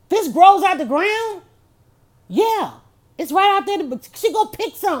 This grows out the ground? Yeah. It's right out there. She go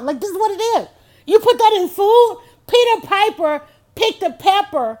pick something. Like, this is what it is. You put that in food? Peter Piper picked a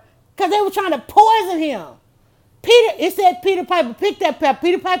pepper because they were trying to poison him. It said Peter Piper picked that pepper.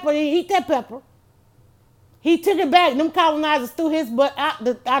 Peter Piper didn't eat that pepper. He took it back. Them colonizers threw his butt out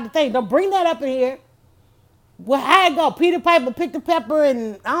the thing. Don't bring that up in here. Well, how it go? Peter Piper picked the pepper,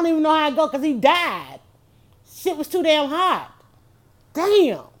 and I don't even know how it go because he died. Shit was too damn hot.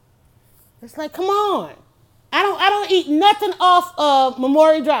 Damn. It's like, come on. I don't eat nothing off of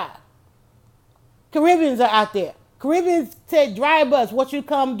Memorial Drive. Caribbeans are out there. Caribbeans said, Dryer Buzz, what you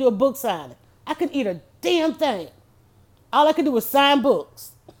come do a book signing. I couldn't eat a damn thing. All I could do was sign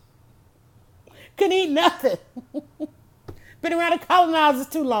books. Couldn't eat nothing. Been around the colonizers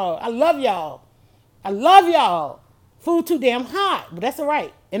too long. I love y'all. I love y'all. Food too damn hot, but that's all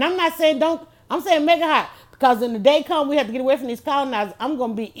right. And I'm not saying I'm saying make it hot. Because when the day comes, we have to get away from these colonizers. I'm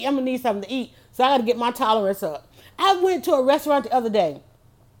gonna need something to eat. So I gotta get my tolerance up. I went to a restaurant the other day,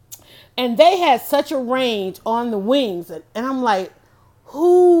 and they had such a range on the wings, and I'm like,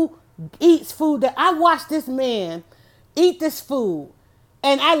 who eats food that I watched this man eat this food,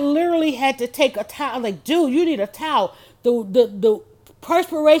 and I literally had to take a towel. I'm like, dude, you need a towel. The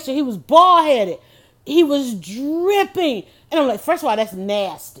perspiration. He was bald headed. He was dripping, and I'm like, first of all, that's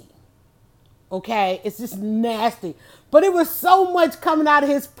nasty. Okay, it's just nasty. But it was so much coming out of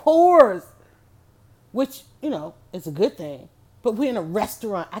his pores, which, is a good thing. But we're in a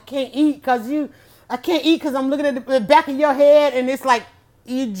restaurant. I can't eat because I'm looking at the back of your head, and it's like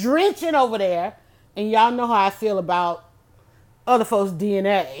you're drenching over there. And y'all know how I feel about other folks'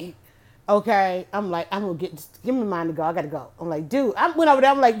 DNA. Okay, I'm like, I'm gonna give me mine to go. I gotta go. I'm like, dude, I went over there.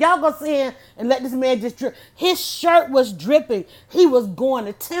 I'm like, y'all go sit in and let this man just drip. His shirt was dripping. He was going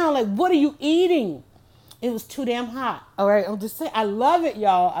to town. Like, what are you eating? It was too damn hot. All right, I'm just saying, I love it,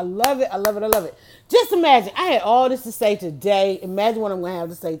 y'all. I love it. I love it. I love it. Just imagine, I had all this to say today. Imagine what I'm gonna have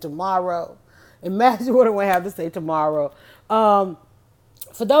to say tomorrow. Imagine what I'm gonna have to say tomorrow.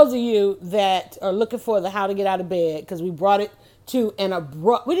 For those of you that are looking for the how to get out of bed, because we brought it to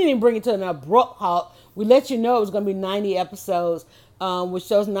we didn't even bring it to an abrupt halt. We let you know it was going to be 90 episodes, which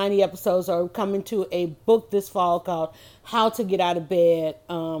those 90 episodes are coming to a book this fall called How to Get Out of Bed.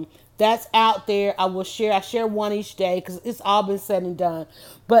 That's out there. I share one each day because it's all been said and done.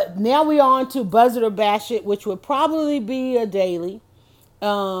 But now we're on to Buzz It or Bash It, which would probably be a daily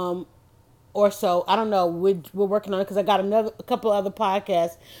or so. I don't know. We're working on it because I got a couple other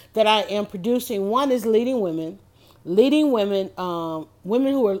podcasts that I am producing. One is Leading Women. Women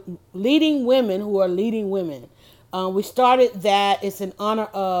who are leading women. We started that. It's in honor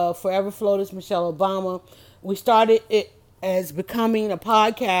of Forever Flotus Michelle Obama. We started it as becoming a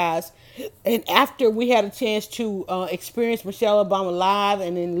podcast, and after we had a chance to experience Michelle Obama live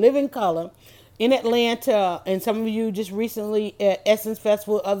and in living color in Atlanta, and some of you just recently at Essence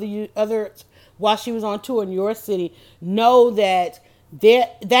Festival, others while she was on tour in your city, know that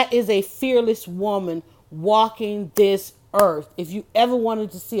that is a fearless woman walking this earth. If you ever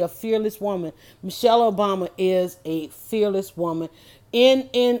wanted to see a fearless woman, Michelle Obama is a fearless woman.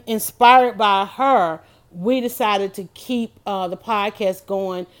 Inspired by her, we decided to keep the podcast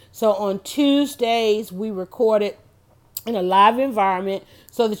going. So on Tuesdays, we recorded in a live environment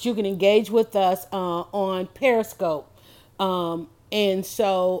so that you can engage with us on Periscope. And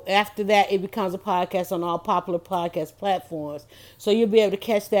so after that, it becomes a podcast on all popular podcast platforms. So you'll be able to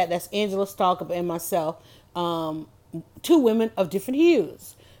catch that. That's Angela Stalkup and myself, two women of different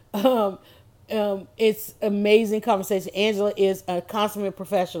hues. It's amazing conversation. Angela is a consummate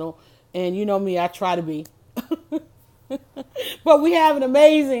professional, and you know me, I try to be. But we have an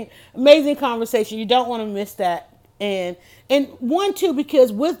amazing, amazing conversation. You don't want to miss that. And one, too,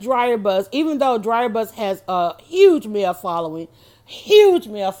 because with Dryer Buzz, even though Dryer Buzz has a huge male following,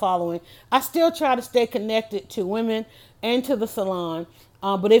 I still try to stay connected to women and to the salon.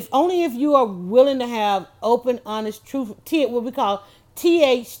 But if you are willing to have open, honest, truth, what we call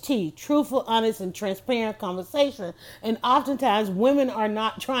THT, truthful, honest, and transparent conversation. And oftentimes women are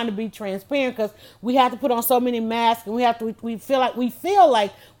not trying to be transparent because we have to put on so many masks, and we feel like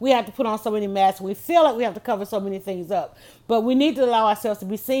we have to put on so many masks. We feel like we have to cover so many things up. But we need to allow ourselves to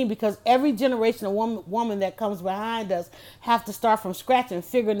be seen, because every generation of woman that comes behind us have to start from scratch and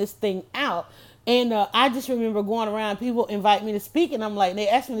figuring this thing out. And I just remember going around, people invite me to speak, and I'm like, they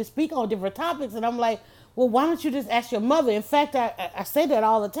ask me to speak on different topics, and I'm like, well, why don't you just ask your mother? In fact, I say that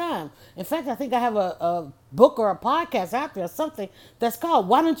all the time. In fact, I think I have a book or a podcast out there, something that's called,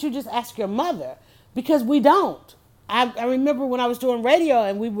 Why Don't You Just Ask Your Mother? Because we don't. I remember when I was doing radio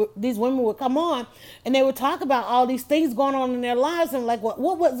and these women would come on and they would talk about all these things going on in their lives and like, what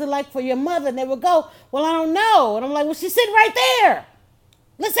was it like for your mother? And they would go, well, I don't know. And I'm like, well, she's sitting right there.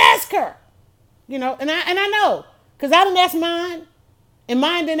 Let's ask her. And I know because I didn't ask mine. And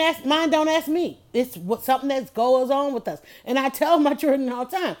mine don't ask me. It's something that goes on with us. And I tell my children all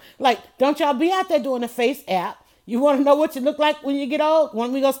the time, like, don't y'all be out there doing a face app. You want to know what you look like when you get old?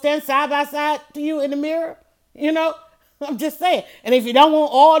 Want me to go stand side by side to you in the mirror? I'm just saying. And if you don't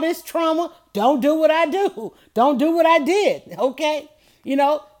want all this trauma, don't do what I do. Don't do what I did. Okay?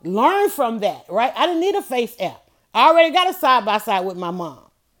 Learn from that, right? I didn't need a face app. I already got a side by side with my mom.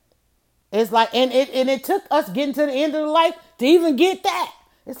 It's like, and it took us getting to the end of the life to even get that.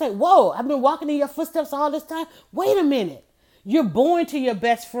 It's like, whoa, I've been walking in your footsteps all this time. Wait a minute. You're born to your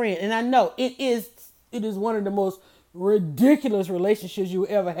best friend. And I know it is one of the most ridiculous relationships you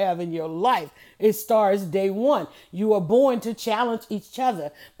ever have in your life. It starts day one. You are born to challenge each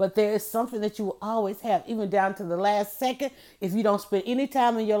other, but there is something that you will always have, even down to the last second. If you don't spend any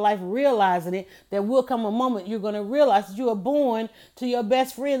time in your life realizing it, there will come a moment you're going to realize that you are born to your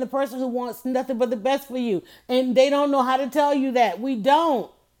best friend, the person who wants nothing but the best for you. And they don't know how to tell you that. We don't.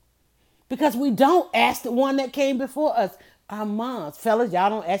 Because we don't ask the one that came before us. Our moms. Fellas, y'all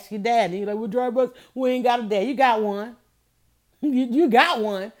don't ask your dad. And you're like, we're driving bus. We ain't got a dad. You got one. You got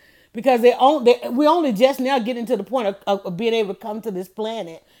one. Because we only just now getting to the point of being able to come to this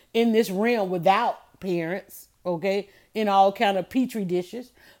planet in this realm without parents, okay, in all kind of petri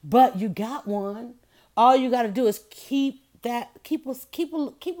dishes. But you got one. All you got to do is keep a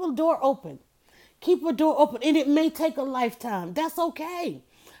door open. Keep a door open, and it may take a lifetime. That's okay.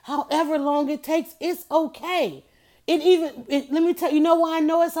 However long it takes, it's okay. Let me tell you, why I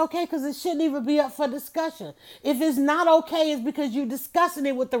know it's okay? Because it shouldn't even be up for discussion. If it's not okay, it's because you're discussing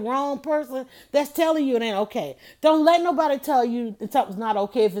it with the wrong person that's telling you it ain't okay. Don't let nobody tell you that something's not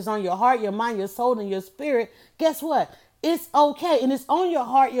okay. If it's on your heart, your mind, your soul, and your spirit, guess what? It's okay. And it's on your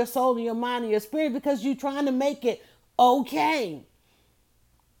heart, your soul, and your mind, and your spirit because you're trying to make it okay.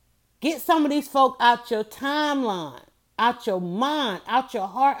 Get some of these folk out your timeline, out your mind, out your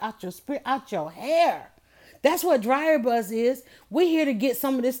heart, out your spirit, out your hair. That's what Dryer Buzz is. We're here to get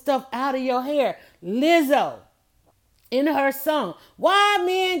some of this stuff out of your hair. Lizzo, in her song, why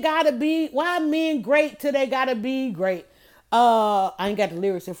men great till they gotta be great? I ain't got the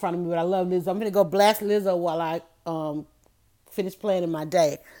lyrics in front of me, but I love Lizzo. I'm gonna go blast Lizzo while I finish planning my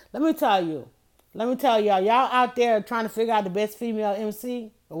day. Let me tell y'all out there trying to figure out the best female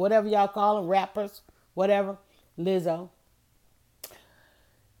MC or whatever y'all call them, rappers, whatever, Lizzo.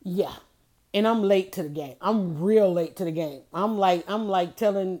 Yeah. And I'm late to the game. I'm real late to the game. I'm like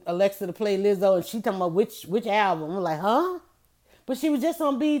telling Alexa to play Lizzo and she talking about which album. I'm like, huh? But she was just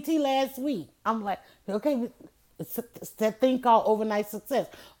on BET last week. I'm like, okay, it's that thing called overnight success.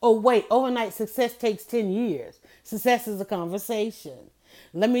 Oh wait, overnight success takes 10 years. Success is a conversation.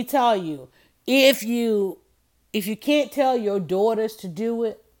 Let me tell you, if you can't tell your daughters to do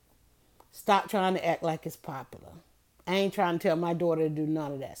it, stop trying to act like it's popular. I ain't trying to tell my daughter to do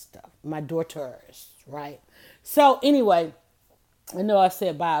none of that stuff. My daughters, right? So anyway, I know I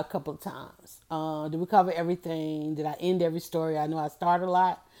said bye a couple of times. Did we cover everything? Did I end every story? I know I start a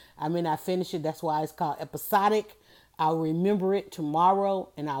lot. I may not finish it. That's why it's called episodic. I'll remember it tomorrow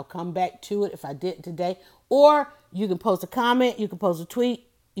and I'll come back to it if I didn't today. Or you can post a comment. You can post a tweet.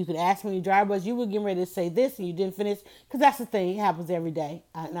 You could ask me, Dryer Buzz, you were getting ready to say this and you didn't finish. Because that's the thing. It happens every day.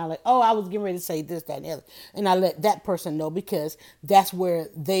 And I'm like, oh, I was getting ready to say this, that, and the other. And I let that person know because that's where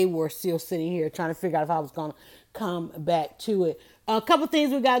they were still sitting here trying to figure out if I was going to come back to it. A couple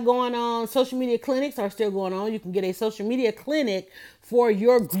things we got going on. Social media clinics are still going on. You can get a social media clinic for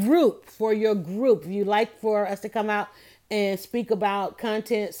your group. If you'd like for us to come out and speak about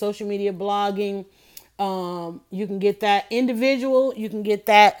content, social media, blogging, you can get that individual. You can get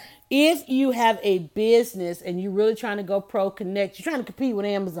that if you have a business and you're really trying to go pro connect. You're trying to compete with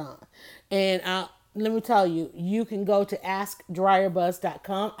Amazon. And let me tell you, you can go to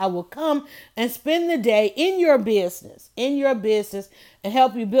AskDryerBuzz.com. I will come and spend the day in your business, and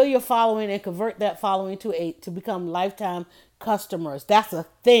help you build your following and convert that following to become lifetime customers. That's a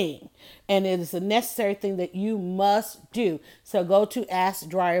thing. And it is a necessary thing that you must do. So go to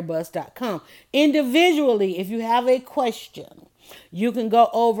AskDryerBuzz.com. Individually, if you have a question, you can go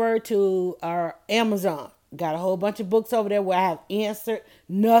over to our Amazon. Got a whole bunch of books over there where I have answered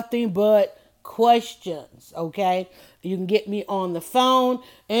nothing but questions. Okay. You can get me on the phone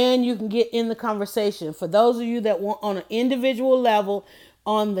and you can get in the conversation. For those of you that want on an individual level,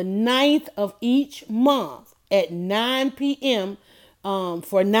 on the 9th of each month, at 9 p.m.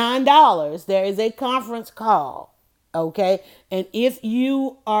 For $9, there is a conference call. Okay, and if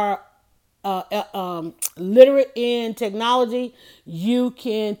you are literate in technology, you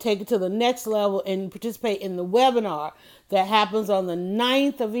can take it to the next level and participate in the webinar that happens on the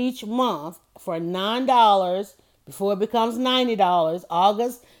 9th of each month for $9 before it becomes $90.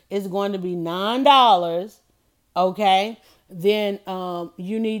 August is going to be $9. Okay, then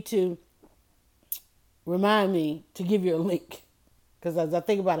you need to remind me to give you a link. Because as I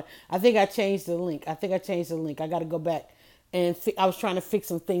think about it, I think I changed the link. I got to go back and I was trying to fix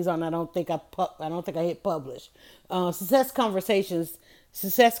some things on. I don't think I hit publish. Success Conversations,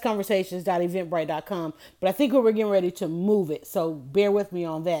 successconversations.eventbrite.com. But I think we were getting ready to move it, so bear with me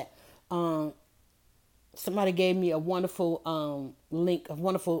on that. Somebody gave me a wonderful link, a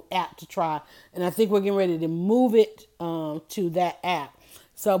wonderful app to try, and I think we're getting ready to move it to that app.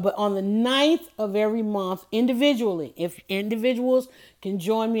 So, but on the 9th of every month, individually, if individuals can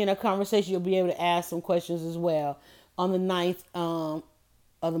join me in a conversation, you'll be able to ask some questions as well on the 9th of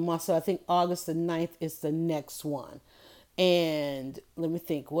the month. So I think August the 9th is the next one. And let me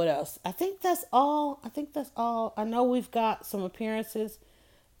think, what else? I think that's all. I know we've got some appearances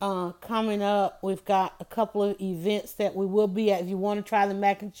coming up. We've got a couple of events that we will be at. If you want to try the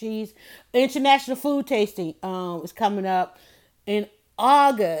mac and cheese, International Food Tasting is coming up in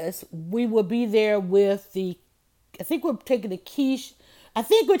August. We will be there with I think we're taking the quiche. I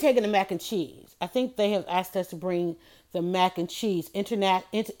think we're taking the mac and cheese. I think they have asked us to bring the mac and cheese.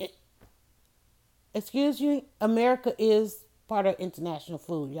 Excuse me, America is part of international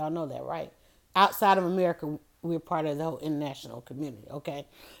food. Y'all know that, right? Outside of America, we're part of the whole international community, okay?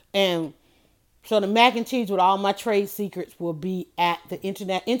 And so the mac and cheese with all my trade secrets will be at the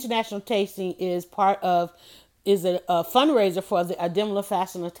international tasting is a fundraiser for the Ademla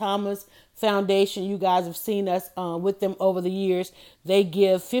Fastener Thomas Foundation. You guys have seen us with them over the years. They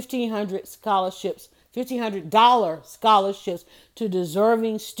give $1,500 scholarships to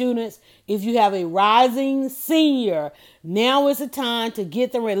deserving students. If you have a rising senior, now is the time to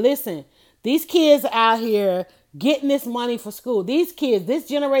get them ready. Listen, these kids are out here getting this money for school. These kids, this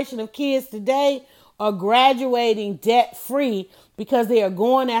generation of kids today are graduating debt free because they are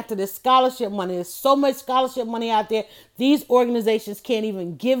going after this scholarship money. There's so much scholarship money out there. These organizations can't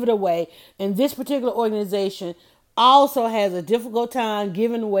even give it away. And this particular organization also has a difficult time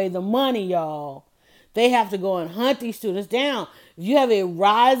giving away the money, y'all. They have to go and hunt these students down. If you have a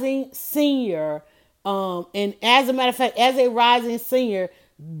rising senior, and as a matter of fact, as a rising senior,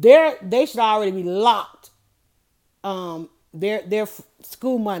 they should already be locked. Their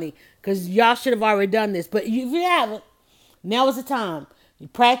school money, because y'all should have already done this. But if you haven't, now is the time. You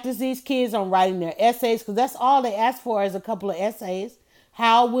practice these kids on writing their essays, because that's all they ask for is a couple of essays.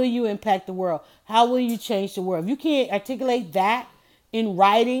 How will you impact the world? How will you change the world? If you can't articulate that in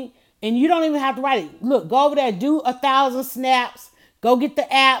writing, and you don't even have to write it. Look, go over there, do 1,000 snaps. Go get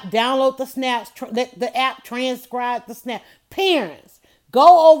the app, download the snaps, let the app transcribe the snap. Parents,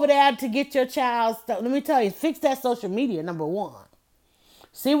 go over there to get your child's stuff. Let me tell you, fix that social media, number one.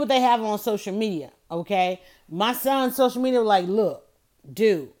 See what they have on social media, okay? My son's social media was like, look,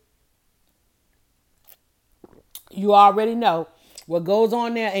 dude, you already know what goes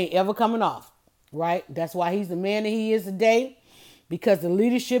on there ain't ever coming off, right? That's why he's the man that he is today, because the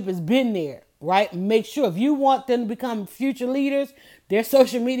leadership has been there, right? Make sure if you want them to become future leaders, their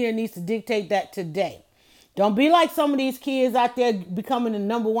social media needs to dictate that today. Don't be like some of these kids out there becoming the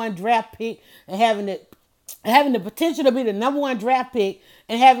number one draft pick and having the potential to be the number one draft pick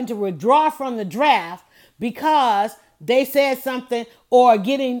and having to withdraw from the draft because they said something, or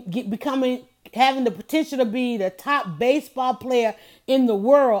having the potential to be the top baseball player in the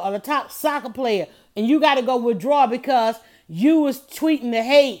world or the top soccer player, and you got to go withdraw because you was tweeting the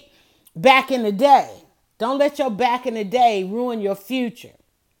hate back in the day. Don't let your back in the day ruin your future.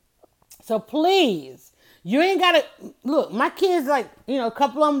 So please, you ain't got to, look, my kids, like, a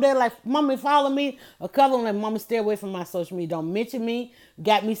couple of them, they're like, Mommy, follow me. A couple of them like, Mommy, stay away from my social media. Don't mention me.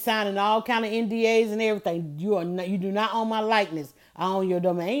 Got me signing all kind of NDAs and everything. You do not own my likeness. I own your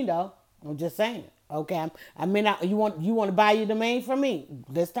domain, though. I'm just saying. Okay. I mean, you want to buy your domain from me?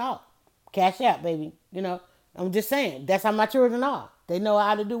 Let's talk. Cash out, baby. I'm just saying. That's how my children are. They know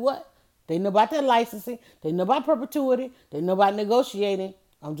how to do what? They know about their licensing. They know about perpetuity. They know about negotiating.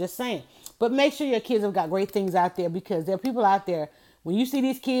 I'm just saying. But make sure your kids have got great things out there, because there are people out there, when you see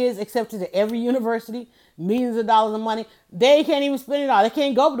these kids accepted at every university, millions of dollars of money, they can't even spend it all. They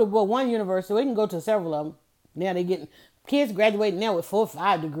can't go to one university. They can go to several of them. Now they're getting, kids graduating now with 4 or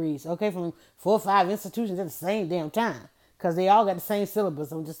 5 degrees, okay, from 4 or 5 institutions at the same damn time, because they all got the same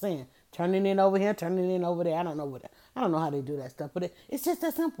syllabus. I'm just saying. Turning in over here, turning in over there. I don't know how they do that stuff, but it's just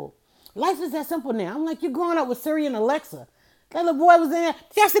that simple. Life is that simple now. I'm like, you're growing up with Siri and Alexa. That little boy was in there.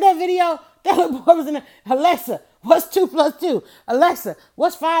 Did y'all see that video? That little boy was in there. Alexa, what's 2 plus 2? Alexa,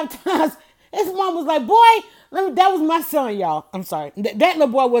 what's 5 times? His mom was like, boy, that was my son, y'all. I'm sorry. That little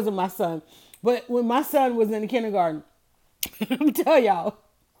boy wasn't my son. But when my son was in the kindergarten, let me tell y'all,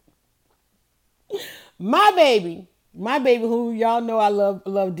 my baby who y'all know I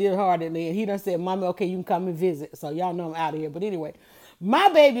love dear heartedly, and he done said, Mommy, okay, you can come and visit. So y'all know I'm out of here. But anyway, my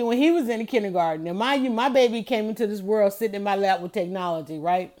baby, when he was in the kindergarten, now mind you, my baby came into this world sitting in my lap with technology,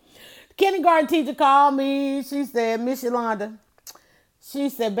 right? The kindergarten teacher called me. She said, Miss Yolanda, she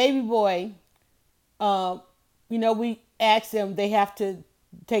said, baby boy, we asked them, they have to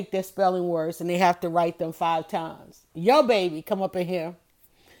take their spelling words and they have to write them 5 times. Your baby come up in here.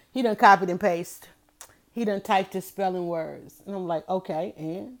 He done copied and pasted. He done typed his spelling words. And I'm like, okay,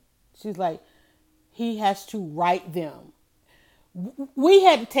 and? She's like, he has to write them. We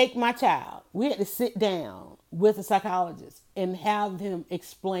had to take my child. We had to sit down with a psychologist and have him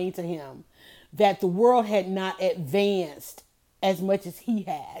explain to him that the world had not advanced as much as he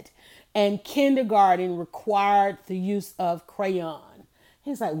had. And kindergarten required the use of crayon.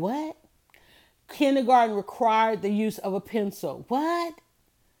 He's like, what? Kindergarten required the use of a pencil. What?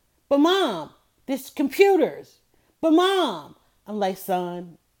 But Mom, this computers. But Mom, I'm like,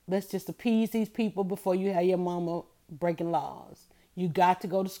 son, let's just appease these people before you have your mama breaking laws. You got to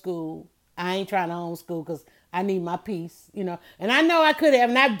go to school. I ain't trying to homeschool because I need my peace, And I know I could have,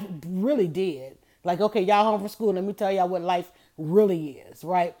 and I really did. Like, okay, y'all home from school. Let me tell y'all what life really is,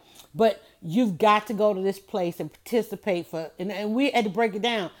 right? But you've got to go to this place and participate and we had to break it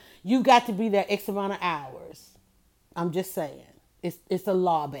down. You've got to be there X amount of hours. I'm just saying. It's the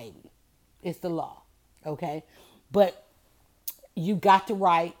law, baby. It's the law. Okay? But you got to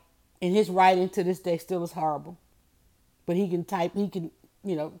write, and his writing to this day still is horrible. But he can type,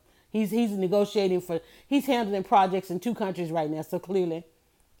 he's negotiating he's handling projects in 2 countries right now. So clearly,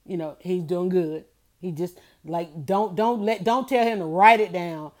 he's doing good. He just don't tell him to write it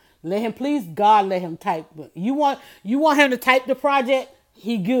down. Let him type. You want him to type the project?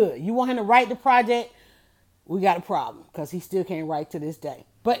 He good. You want him to write the project? We got a problem because he still can't write to this day.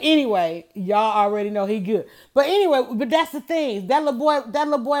 But anyway, y'all already know he good. But anyway, that's the thing. That little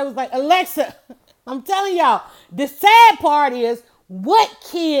boy was like, Alexa, I'm telling y'all, the sad part is what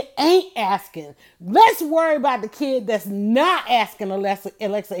kid ain't asking? Let's worry about the kid that's not asking Alexa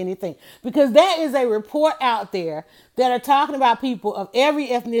anything. Because there is a report out there that are talking about people of every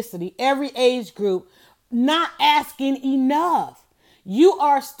ethnicity, every age group, not asking enough. You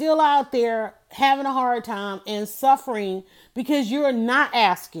are still out there having a hard time and suffering because you're not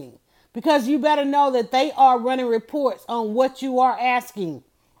asking. Because you better know that they are running reports on what you are asking.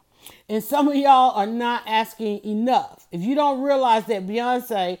 And some of y'all are not asking enough. If you don't realize that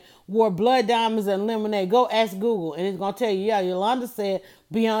Beyonce wore blood diamonds and lemonade, go ask Google and it's going to tell you, yeah, Yolanda said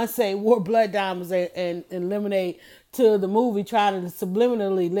Beyonce wore blood diamonds and lemonade to the movie, trying to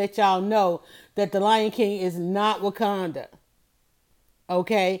subliminally let y'all know that the Lion King is not Wakanda.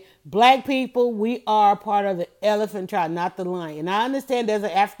 Okay? Black people, we are part of the elephant tribe, not the lion. And I understand there's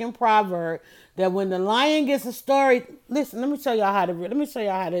an African proverb that when the lion gets a story, listen, let me show y'all how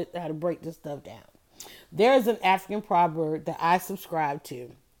to break this stuff down. There's an African proverb that I subscribe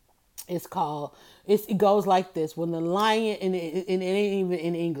to. It goes like this: when the lion, and it ain't even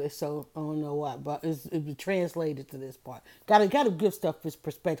in English, so I don't know what, but it's translated to this part. Gotta give stuff its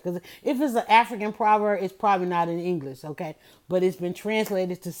perspective, because if it's an African proverb, it's probably not in English, okay? But it's been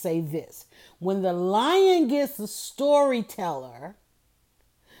translated to say this: when the lion gets the storyteller,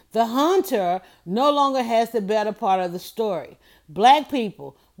 the hunter no longer has the better part of the story. Black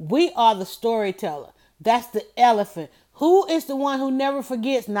people, we are the storyteller. That's the elephant. Who is the one who never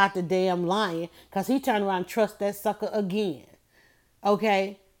forgets? Not the damn lion, because he turned around and trust that sucker again.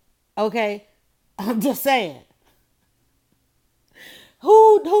 Okay? I'm just saying.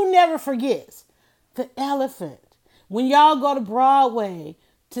 Who never forgets? The elephant. When y'all go to Broadway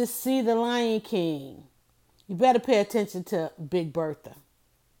to see the Lion King, you better pay attention to Big Bertha.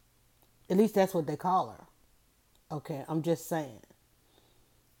 At least that's what they call her. Okay, I'm just saying.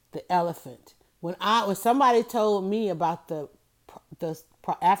 The elephant. When somebody told me about the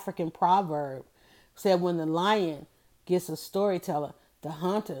African proverb, said when the lion gets a storyteller, the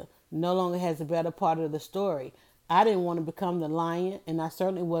hunter no longer has the better part of the story. I didn't want to become the lion, and I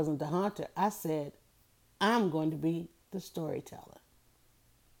certainly wasn't the hunter. I said, I'm going to be the storyteller.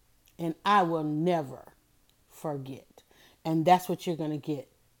 And I will never forget. And that's what you're going to get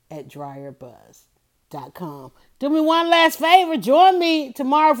at dryerbuzz.com. Do me one last favor. Join me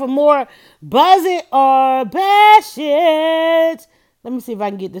tomorrow for more Buzz It or Bash It. Let me see if I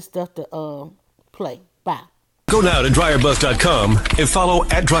can get this stuff to play. Bye. Go now to dryerbuzz.com and follow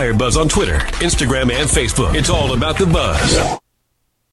at DryerBuzz on Twitter, Instagram, and Facebook. It's all about the buzz.